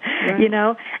child,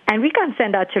 right. And we can't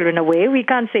send our children away. We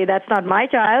can't say, that's not my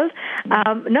child.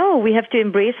 No, we have to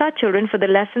embrace our children for the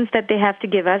lessons that they have to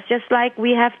give us, just like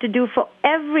we have to do for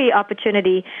every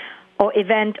opportunity or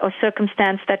event or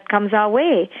circumstance that comes our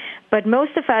way. But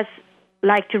most of us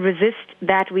like to resist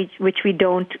that which we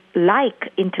don't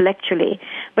like intellectually.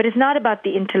 But it's not about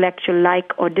the intellectual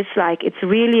like or dislike. It's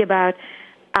really about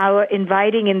our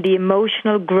inviting in the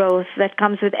emotional growth that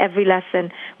comes with every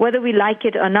lesson. Whether we like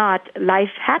it or not, life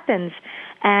happens.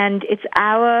 And it's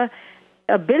our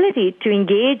ability to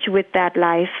engage with that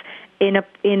life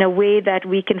in a way that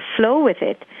we can flow with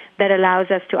it, that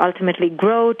allows us to ultimately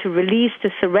grow, to release, to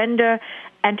surrender,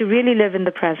 and to really live in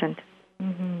the present.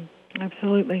 Mm-hmm.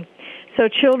 Absolutely. So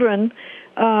children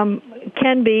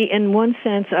can be, in one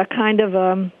sense, a kind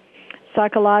of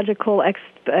psychological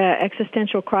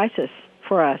existential crisis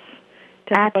for us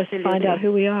to help us find out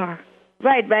who we are.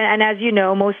 Right, and as you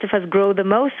know, most of us grow the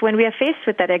most when we are faced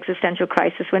with that existential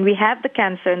crisis, when we have the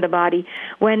cancer in the body,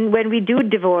 when we do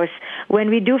divorce, when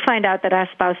we do find out that our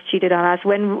spouse cheated on us,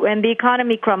 when the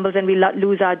economy crumbles and we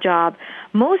lose our job.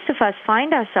 Most of us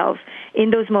find ourselves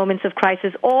in those moments of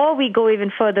crisis, or we go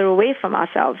even further away from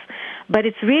ourselves. But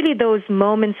it's really those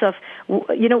moments of,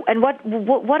 and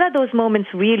what are those moments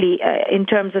really in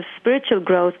terms of spiritual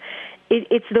growth?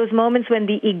 It's those moments when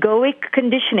the egoic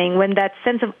conditioning, when that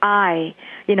sense of I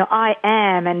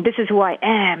am, and this is who I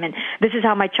am, and this is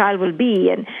how my child will be,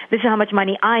 and this is how much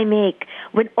money I make,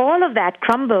 when all of that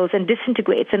crumbles and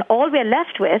disintegrates, and all we're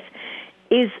left with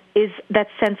is that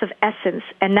sense of essence.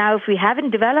 And now if we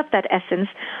haven't developed that essence,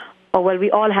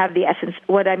 we all have the essence.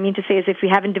 What I mean to say is if we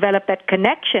haven't developed that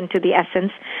connection to the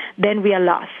essence, then we are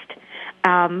lost.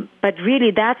 But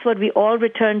really, that's what we all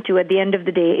return to at the end of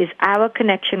the day, is our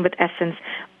connection with essence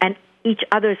and each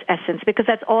other's essence, because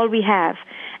that's all we have.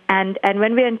 And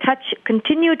when we're in touch,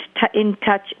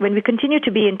 when we continue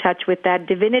to be in touch with that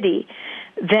divinity,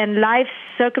 then life's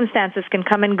circumstances can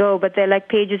come and go, but they're like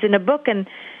pages in a book, and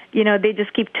they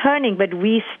just keep turning. But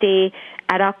we stay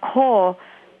at our core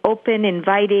open,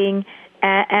 inviting,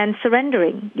 and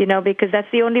surrendering. Because that's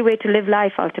the only way to live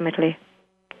life ultimately.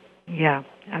 Yeah,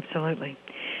 absolutely.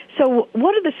 So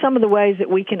what are some of the ways that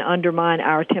we can undermine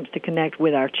our attempts to connect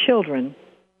with our children?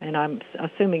 And I'm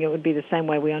assuming it would be the same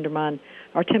way we undermine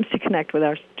our attempts to connect with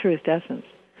our truest essence.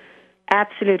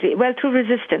 Absolutely. Well, through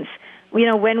resistance.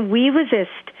 When we resist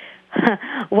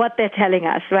what they're telling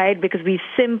us, right, because we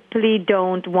simply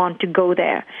don't want to go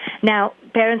there. Now,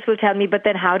 parents will tell me, but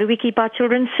then how do we keep our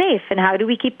children safe, and how do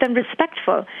we keep them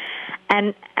respectful?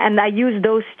 And I use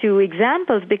those two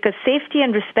examples because safety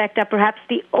and respect are perhaps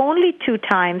the only two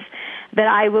times that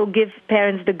I will give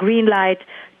parents the green light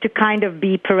to kind of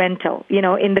be parental,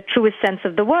 in the truest sense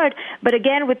of the word. But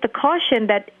again, with the caution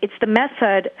that it's the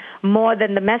method more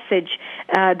than the message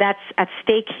that's at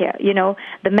stake here.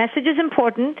 The message is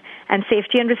important and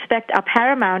safety and respect are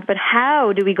paramount, but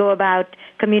how do we go about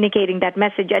communicating that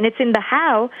message? And it's in the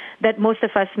how that most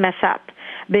of us mess up,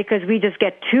 because we just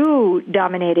get too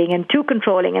dominating and too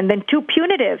controlling and then too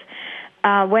punitive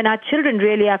when our children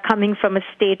really are coming from a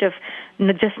state of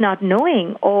just not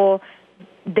knowing, or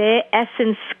their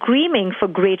essence screaming for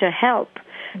greater help.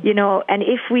 And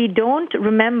if we don't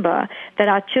remember that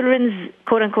our children's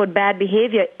quote-unquote bad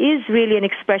behavior is really an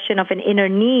expression of an inner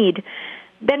need,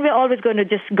 then we're always going to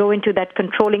just go into that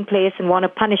controlling place and want to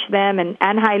punish them and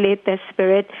annihilate their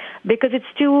spirit because it's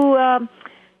too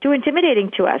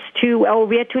intimidating to us, or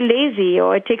we are too lazy,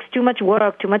 or it takes too much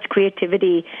work, too much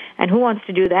creativity, and who wants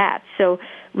to do that? So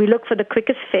we look for the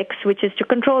quickest fix, which is to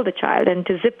control the child and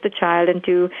to zip the child and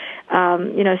to,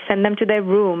 send them to their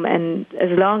room, and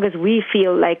as long as we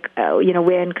feel like,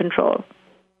 we're in control.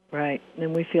 Right,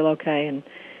 and we feel okay, and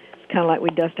it's kind of like we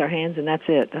dust our hands, and that's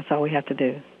it. That's all we have to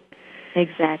do.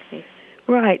 Exactly.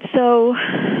 Right. So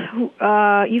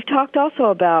you've talked also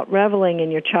about reveling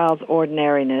in your child's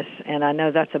ordinariness, and I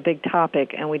know that's a big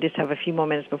topic, and we just have a few more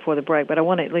minutes before the break, but I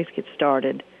want to at least get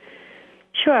started.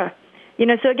 Sure.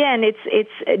 So again,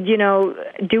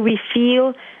 it's do we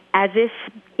feel as if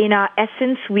in our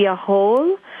essence we are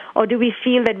whole, or do we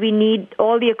feel that we need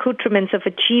all the accoutrements of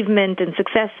achievement and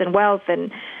success and wealth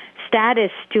and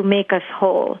status to make us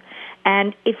whole?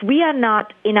 And if we are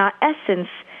not in our essence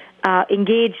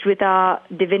engaged with our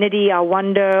divinity, our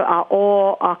wonder, our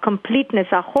awe, our completeness,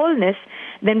 our wholeness,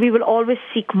 then we will always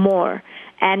seek more.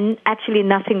 And actually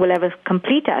nothing will ever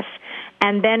complete us.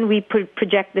 And then we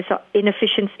project this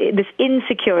inefficiency, this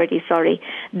insecurity,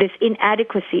 this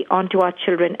inadequacy onto our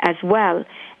children as well.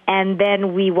 And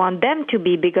then we want them to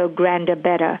be bigger, grander,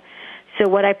 better. So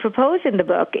what I propose in the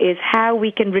book is how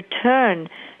we can return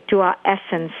to our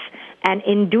essence. And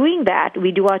in doing that,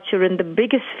 we do our children the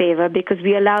biggest favor because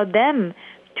we allow them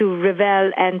to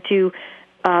revel and to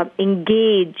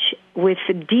engage with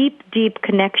deep, deep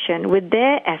connection with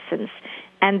their essence,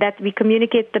 and that we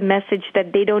communicate the message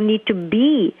that they don't need to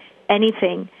be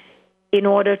anything in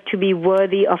order to be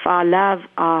worthy of our love,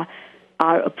 our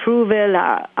approval,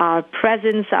 our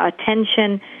presence, our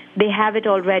attention. They have it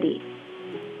already.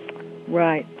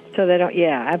 Right. So they don't,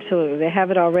 absolutely. They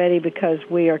have it already because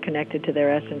we are connected to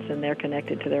their essence and they're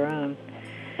connected to their own.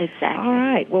 Exactly. All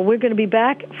right. Well, we're going to be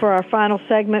back for our final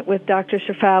segment with Dr.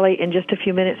 Shefahli in just a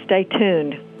few minutes. Stay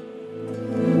tuned.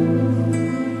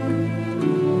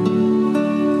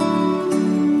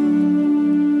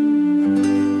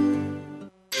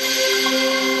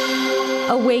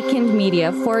 Awakened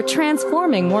Media for a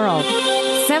transforming world.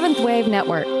 Seventh Wave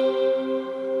Network.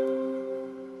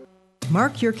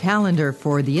 Mark your calendar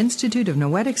for the Institute of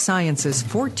Noetic Sciences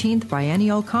 14th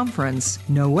Biennial Conference,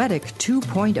 Noetic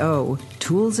 2.0,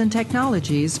 Tools and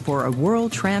Technologies for a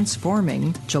World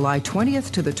Transforming, July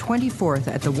 20th to the 24th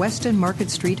at the Westin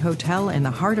Market Street Hotel in the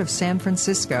heart of San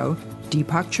Francisco.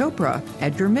 Deepak Chopra,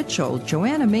 Edgar Mitchell,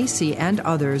 Joanna Macy, and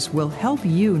others will help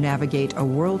you navigate a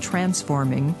world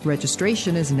transforming.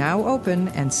 Registration is now open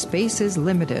and space is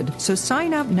limited, so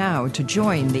sign up now to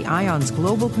join the IONS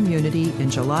global community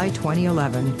in July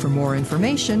 2011. For more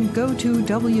information, go to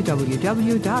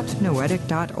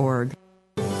www.noetic.org.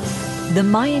 The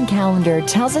Mayan calendar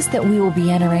tells us that we will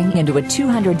be entering into a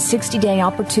 260-day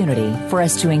opportunity for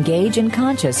us to engage in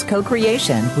conscious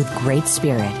co-creation with Great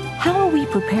Spirit. How will we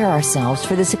prepare ourselves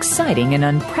for this exciting and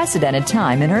unprecedented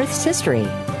time in Earth's history?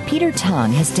 Peter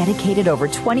Tung has dedicated over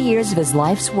 20 years of his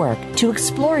life's work to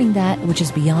exploring that which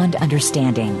is beyond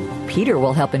understanding. Peter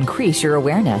will help increase your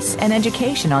awareness and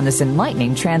education on this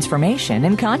enlightening transformation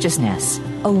in consciousness.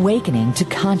 Awakening to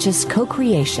Conscious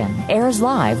Co-Creation airs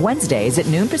live Wednesdays at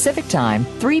noon Pacific Time,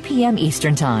 3 p.m.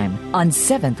 Eastern Time on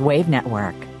 7th Wave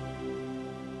Network.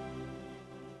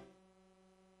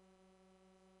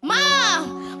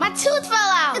 Mom! My tooth fell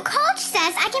out! The coach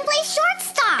says I can play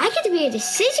shortstop! I get to be a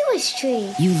deciduous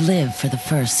tree! You live for the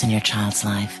firsts in your child's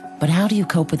life. But how do you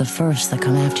cope with the firsts that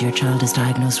come after your child is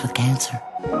diagnosed with cancer?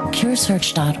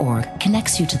 CureSearch.org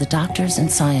connects you to the doctors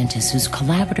and scientists whose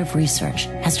collaborative research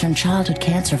has turned childhood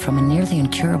cancer from a nearly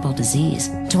incurable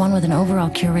disease to one with an overall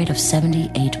cure rate of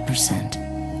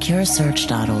 78%.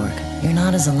 CureSearch.org. You're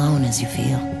not as alone as you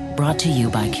feel. Brought to you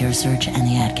by CureSearch and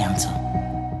the Ad Council.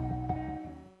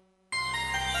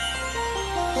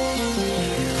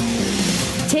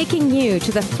 Taking you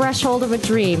to the threshold of a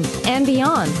dream and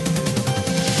beyond.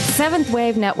 7th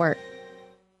Wave Network.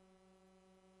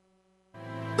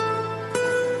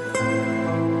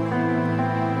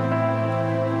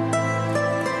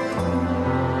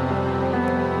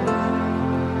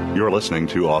 You're listening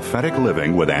to Authentic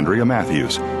Living with Andrea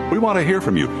Matthews. We want to hear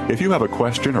from you. If you have a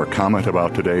question or comment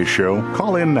about today's show,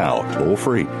 call in now, toll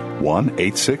free,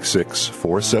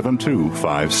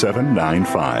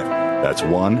 1-866-472-5795. That's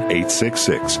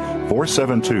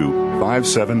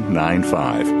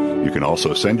 1-866-472-5795. You can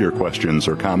also send your questions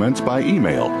or comments by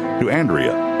email to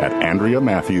Andrea at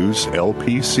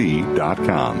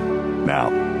AndreaMatthewsLPC.com.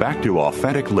 Now, back to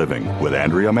Authentic Living with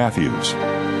Andrea Matthews.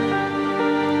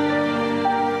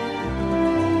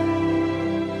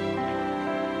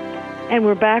 And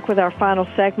we're back with our final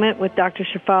segment with Dr.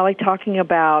 Shefahli talking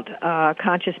about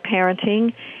conscious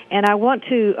parenting. And I want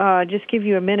to just give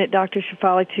you a minute, Dr.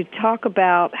 Shefahli, to talk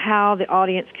about how the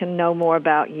audience can know more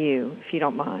about you, if you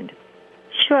don't mind.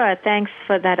 Sure. Thanks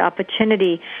for that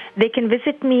opportunity. They can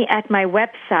visit me at my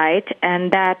website,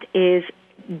 and that is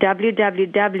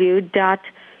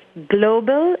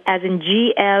www.global, as in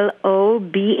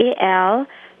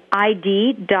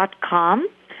GLOBALID.com.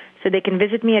 So they can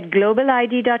visit me at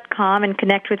globalid.com and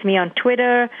connect with me on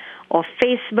Twitter or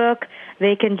Facebook.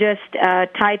 They can just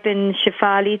type in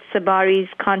Shefahli Tsabary's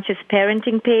Conscious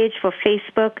Parenting page for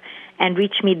Facebook and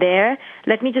reach me there.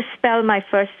 Let me just spell my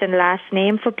first and last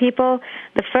name for people.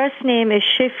 The first name is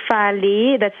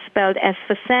Shefahli, that's spelled S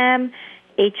for Sam,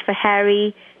 H for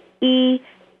Harry, E,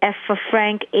 F for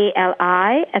Frank,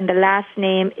 A-L-I, and the last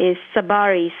name is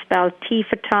Tsabary, spelled T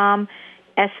for Tom,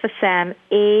 S for Sam,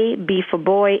 A, B for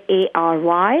boy,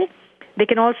 A-R-Y. They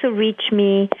can also reach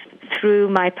me through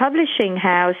my publishing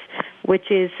house,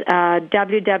 which is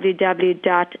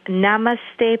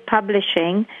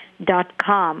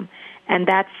www.namastepublishing.com. And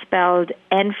that's spelled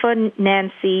N for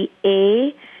Nancy,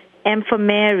 A, M for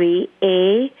Mary,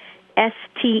 A,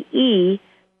 S-T-E,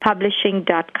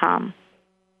 publishing.com.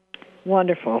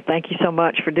 Wonderful. Thank you so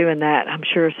much for doing that. I'm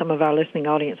sure some of our listening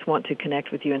audience want to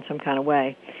connect with you in some kind of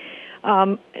way.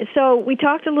 So we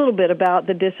talked a little bit about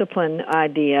the discipline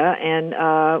idea, and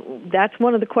that's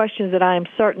one of the questions that I am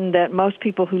certain that most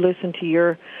people who listen to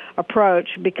your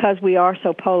approach, because we are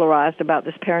so polarized about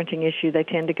this parenting issue, they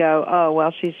tend to go, oh,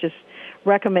 well, she's just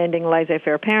recommending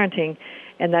laissez-faire parenting,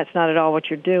 and that's not at all what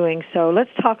you're doing. So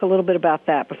let's talk a little bit about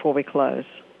that before we close.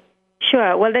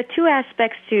 Sure. Well, there are two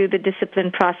aspects to the discipline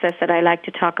process that I like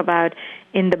to talk about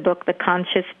in the book, The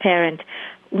Conscious Parent.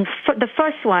 The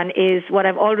first one is what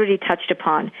I've already touched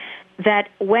upon, that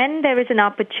when there is an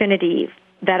opportunity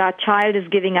that our child is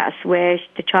giving us where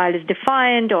the child is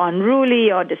defiant or unruly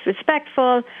or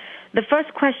disrespectful, the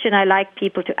first question I like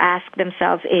people to ask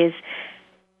themselves is,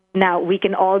 now, we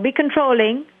can all be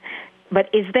controlling, but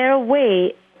is there a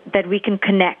way that we can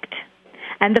connect?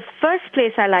 And the first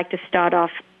place I like to start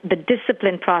off the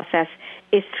discipline process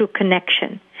is through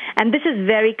connection. And this is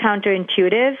very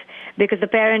counterintuitive, because the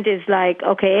parent is like,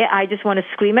 okay, I just want to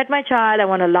scream at my child, I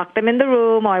want to lock them in the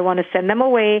room, or I want to send them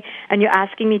away, and you're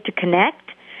asking me to connect?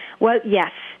 Well,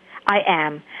 yes, I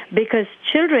am, because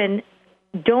children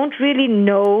don't really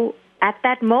know at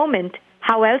that moment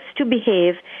how else to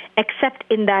behave except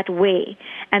in that way.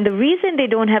 And the reason they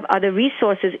don't have other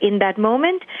resources in that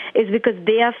moment is because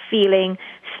they are feeling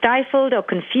stifled or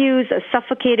confused or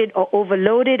suffocated or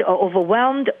overloaded or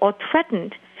overwhelmed or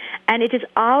threatened. And it is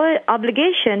our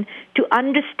obligation to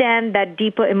understand that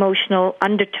deeper emotional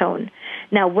undertone.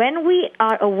 Now, when we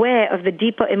are aware of the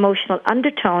deeper emotional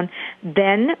undertone,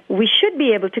 then we should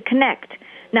be able to connect.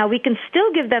 Now, we can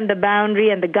still give them the boundary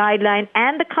and the guideline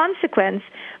and the consequence,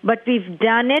 but we've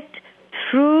done it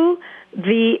through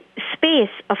the space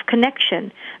of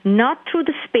connection, not through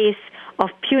the space of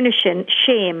punition,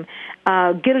 shame,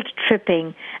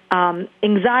 guilt-tripping,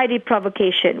 anxiety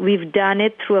provocation. We've done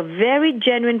it through a very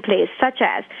genuine place, such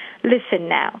as, listen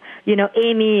now,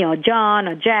 Amy or John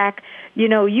or Jack, you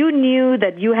knew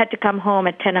that you had to come home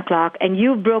at 10 o'clock, and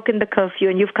you've broken the curfew,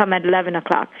 and you've come at 11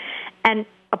 o'clock. And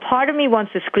a part of me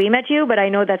wants to scream at you, but I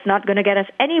know that's not going to get us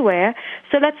anywhere,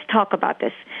 so let's talk about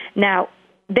this. Now,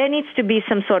 there needs to be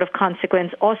some sort of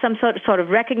consequence or some sort of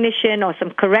recognition or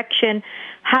some correction.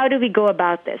 How do we go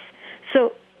about this?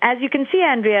 So, as you can see,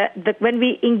 Andrea, that when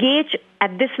we engage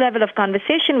at this level of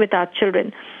conversation with our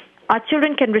children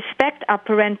can respect our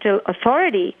parental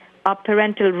authority, our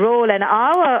parental role, and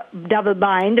our double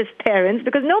bind as parents,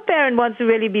 because no parent wants to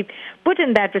really be put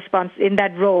in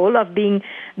that role of being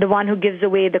the one who gives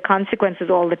away the consequences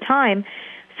all the time.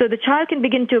 So the child can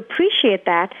begin to appreciate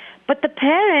that, but the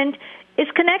parent is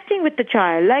connecting with the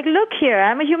child. Like, look here,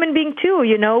 I'm a human being too.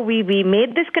 We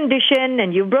made this condition,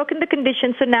 and you've broken the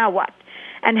condition, so now what?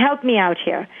 And help me out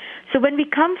here. So when we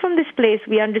come from this place,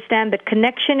 we understand that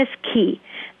connection is key.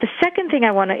 The second thing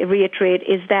I want to reiterate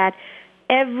is that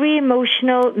every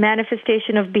emotional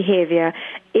manifestation of behavior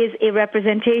is a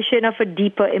representation of a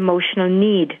deeper emotional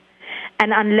need.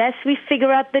 And unless we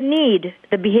figure out the need,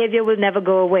 the behavior will never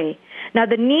go away. Now,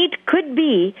 the need could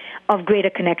be of greater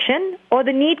connection, or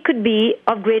the need could be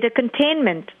of greater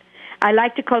containment. I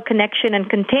like to call connection and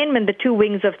containment the two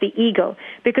wings of the ego,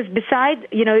 because besides,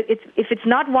 if it's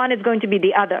not one, it's going to be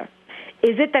the other.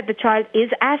 Is it that the child is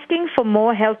asking for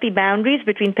more healthy boundaries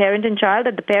between parent and child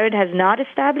that the parent has not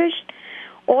established?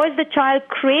 Or is the child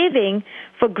craving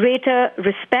for greater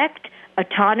respect,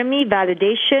 autonomy,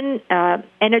 validation,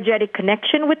 energetic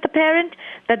connection with the parent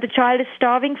that the child is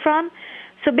starving from?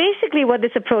 So basically what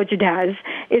this approach does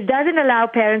is doesn't allow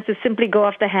parents to simply go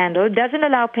off the handle, doesn't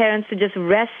allow parents to just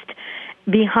rest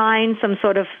behind some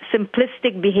sort of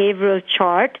simplistic behavioral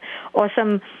chart or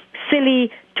some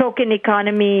silly token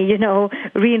economy,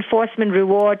 reinforcement,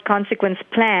 reward, consequence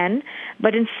plan,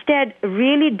 but instead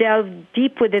really delve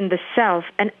deep within the self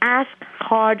and ask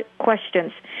hard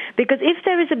questions. Because if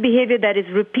there is a behavior that is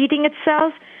repeating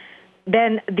itself,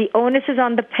 then the onus is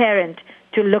on the parent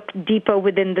to look deeper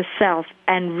within the self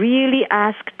and really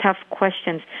ask tough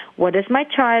questions. What does my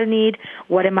child need?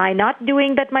 What am I not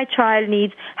doing that my child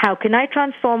needs? How can I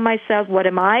transform myself? What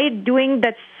am I doing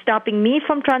that's stopping me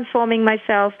from transforming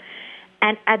myself?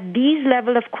 And at these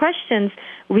level of questions,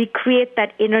 we create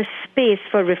that inner space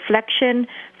for reflection,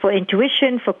 for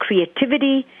intuition, for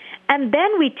creativity, and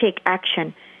then we take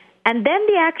action. And then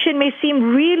the action may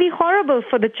seem really horrible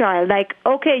for the child, like,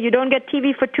 okay, you don't get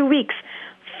TV for 2 weeks.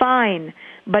 Fine,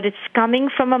 but it's coming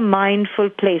from a mindful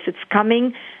place. It's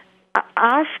coming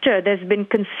after there's been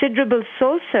considerable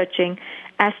soul searching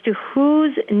as to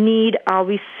whose need are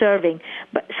we serving.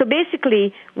 So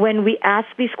basically, when we ask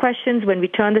these questions, when we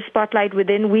turn the spotlight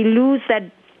within, we lose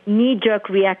that knee-jerk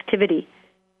reactivity,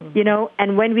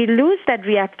 and when we lose that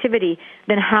reactivity,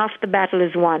 then half the battle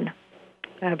is won.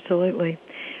 Absolutely.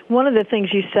 One of the things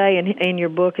you say in your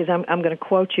book is, I'm going to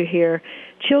quote you here,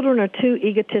 children are too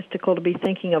egotistical to be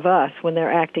thinking of us when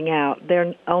they're acting out.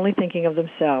 They're only thinking of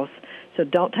themselves. So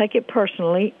don't take it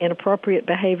personally. Inappropriate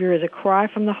behavior is a cry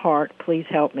from the heart. Please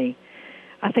help me.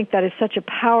 I think that is such a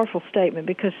powerful statement,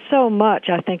 because so much,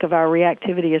 I think, of our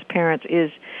reactivity as parents is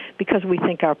because we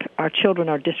think our children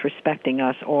are disrespecting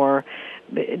us, or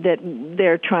that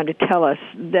they're trying to tell us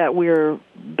that we're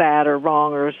bad or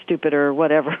wrong or stupid or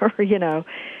whatever,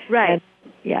 Right. And,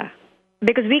 yeah.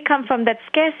 Because we come from that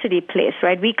scarcity place,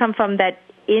 right? We come from that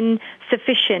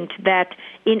insufficient, that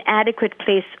inadequate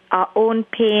place. Our own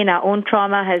pain, our own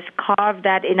trauma has carved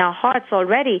that in our hearts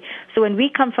already. So when we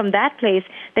come from that place,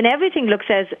 then everything looks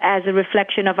as a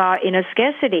reflection of our inner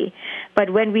scarcity. But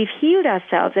when we've healed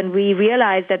ourselves and we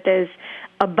realize that there's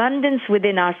abundance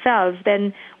within ourselves,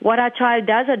 then what our child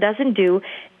does or doesn't do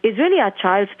is really our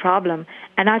child's problem.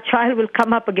 And our child will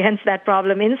come up against that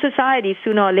problem in society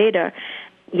sooner or later.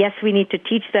 Yes, we need to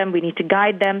teach them, we need to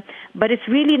guide them, but it's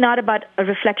really not about a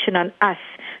reflection on us.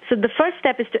 So the first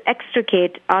step is to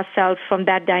extricate ourselves from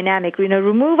that dynamic.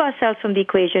 Remove ourselves from the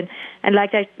equation, and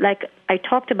like I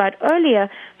talked about earlier,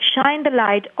 shine the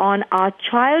light on our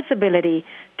child's ability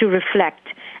to reflect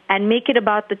and make it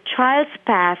about the child's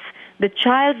path, the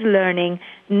child's learning,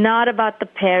 not about the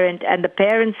parent and the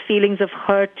parent's feelings of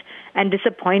hurt and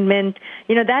disappointment.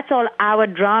 That's all our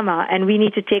drama, and we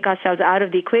need to take ourselves out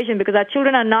of the equation, because our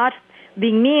children are not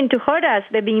being mean to hurt us.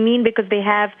 They're being mean because they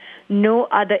have no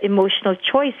other emotional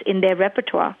choice in their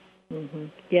repertoire. Mm-hmm.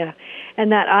 Yeah,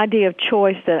 and that idea of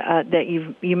choice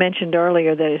that you mentioned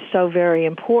earlier, that is so very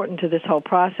important to this whole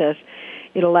process.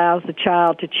 It allows the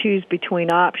child to choose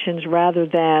between options rather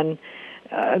than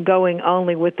going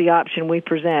only with the option we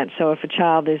present. So if a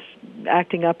child is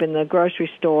acting up in the grocery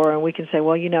store, and we can say,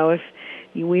 well, if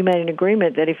we made an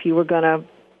agreement that if you were going to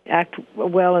act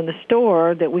well in the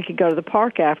store, that we could go to the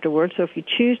park afterward. So if you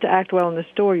choose to act well in the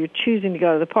store, you're choosing to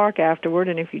go to the park afterward,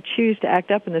 and if you choose to act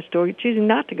up in the store, you're choosing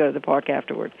not to go to the park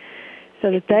afterward.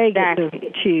 So that they get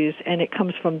to choose, and it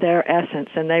comes from their essence,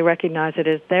 and they recognize it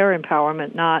as their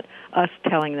empowerment, not us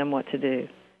telling them what to do.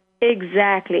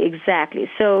 Exactly.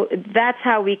 So that's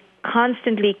how we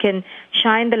constantly can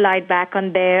shine the light back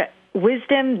on their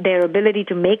wisdom, their ability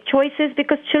to make choices,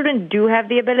 because children do have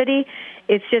the ability.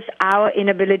 It's just our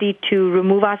inability to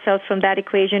remove ourselves from that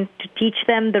equation, to teach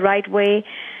them the right way.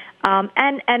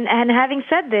 And having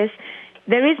said this,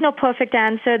 there is no perfect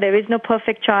answer. There is no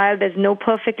perfect child. There's no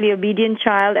perfectly obedient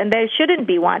child, and there shouldn't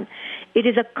be one. It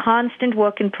is a constant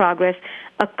work in progress,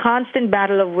 a constant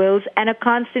battle of wills, and a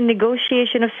constant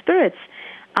negotiation of spirits.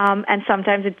 And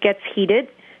sometimes it gets heated.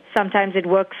 Sometimes it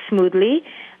works smoothly.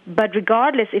 But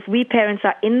regardless, if we parents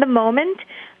are in the moment,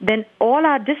 then all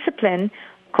our discipline,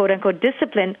 quote-unquote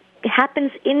discipline,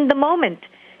 happens in the moment.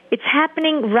 It's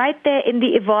happening right there in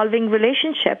the evolving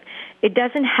relationship. It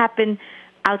doesn't happen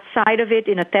outside of it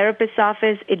in a therapist's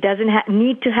office. It doesn't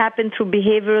need to happen through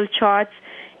behavioral charts.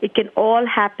 It can all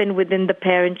happen within the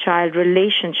parent-child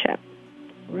relationship.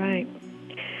 Right.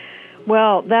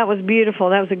 Well, that was beautiful.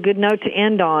 That was a good note to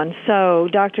end on. So,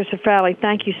 Dr. Shefahli,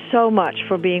 thank you so much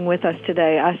for being with us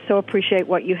today. I so appreciate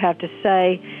what you have to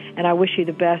say, and I wish you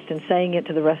the best in saying it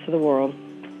to the rest of the world.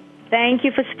 Thank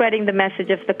you for spreading the message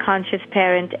of the conscious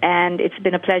parent, and it's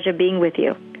been a pleasure being with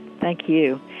you. Thank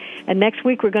you. And next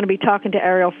week, we're going to be talking to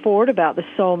Ariel Ford about the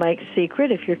soulmate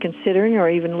secret. If you're considering or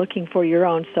even looking for your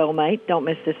own soulmate, don't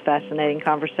miss this fascinating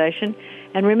conversation.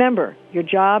 And remember, your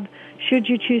job, should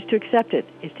you choose to accept it,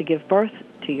 is to give birth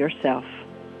to yourself.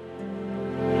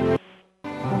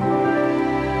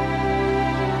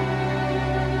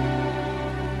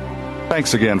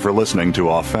 Thanks again for listening to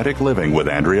Authentic Living with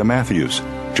Andrea Matthews.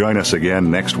 Join us again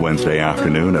next Wednesday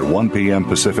afternoon at 1 p.m.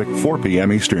 Pacific, 4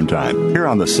 p.m. Eastern Time, here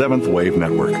on the Seventh Wave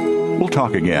Network. We'll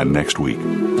talk again next week.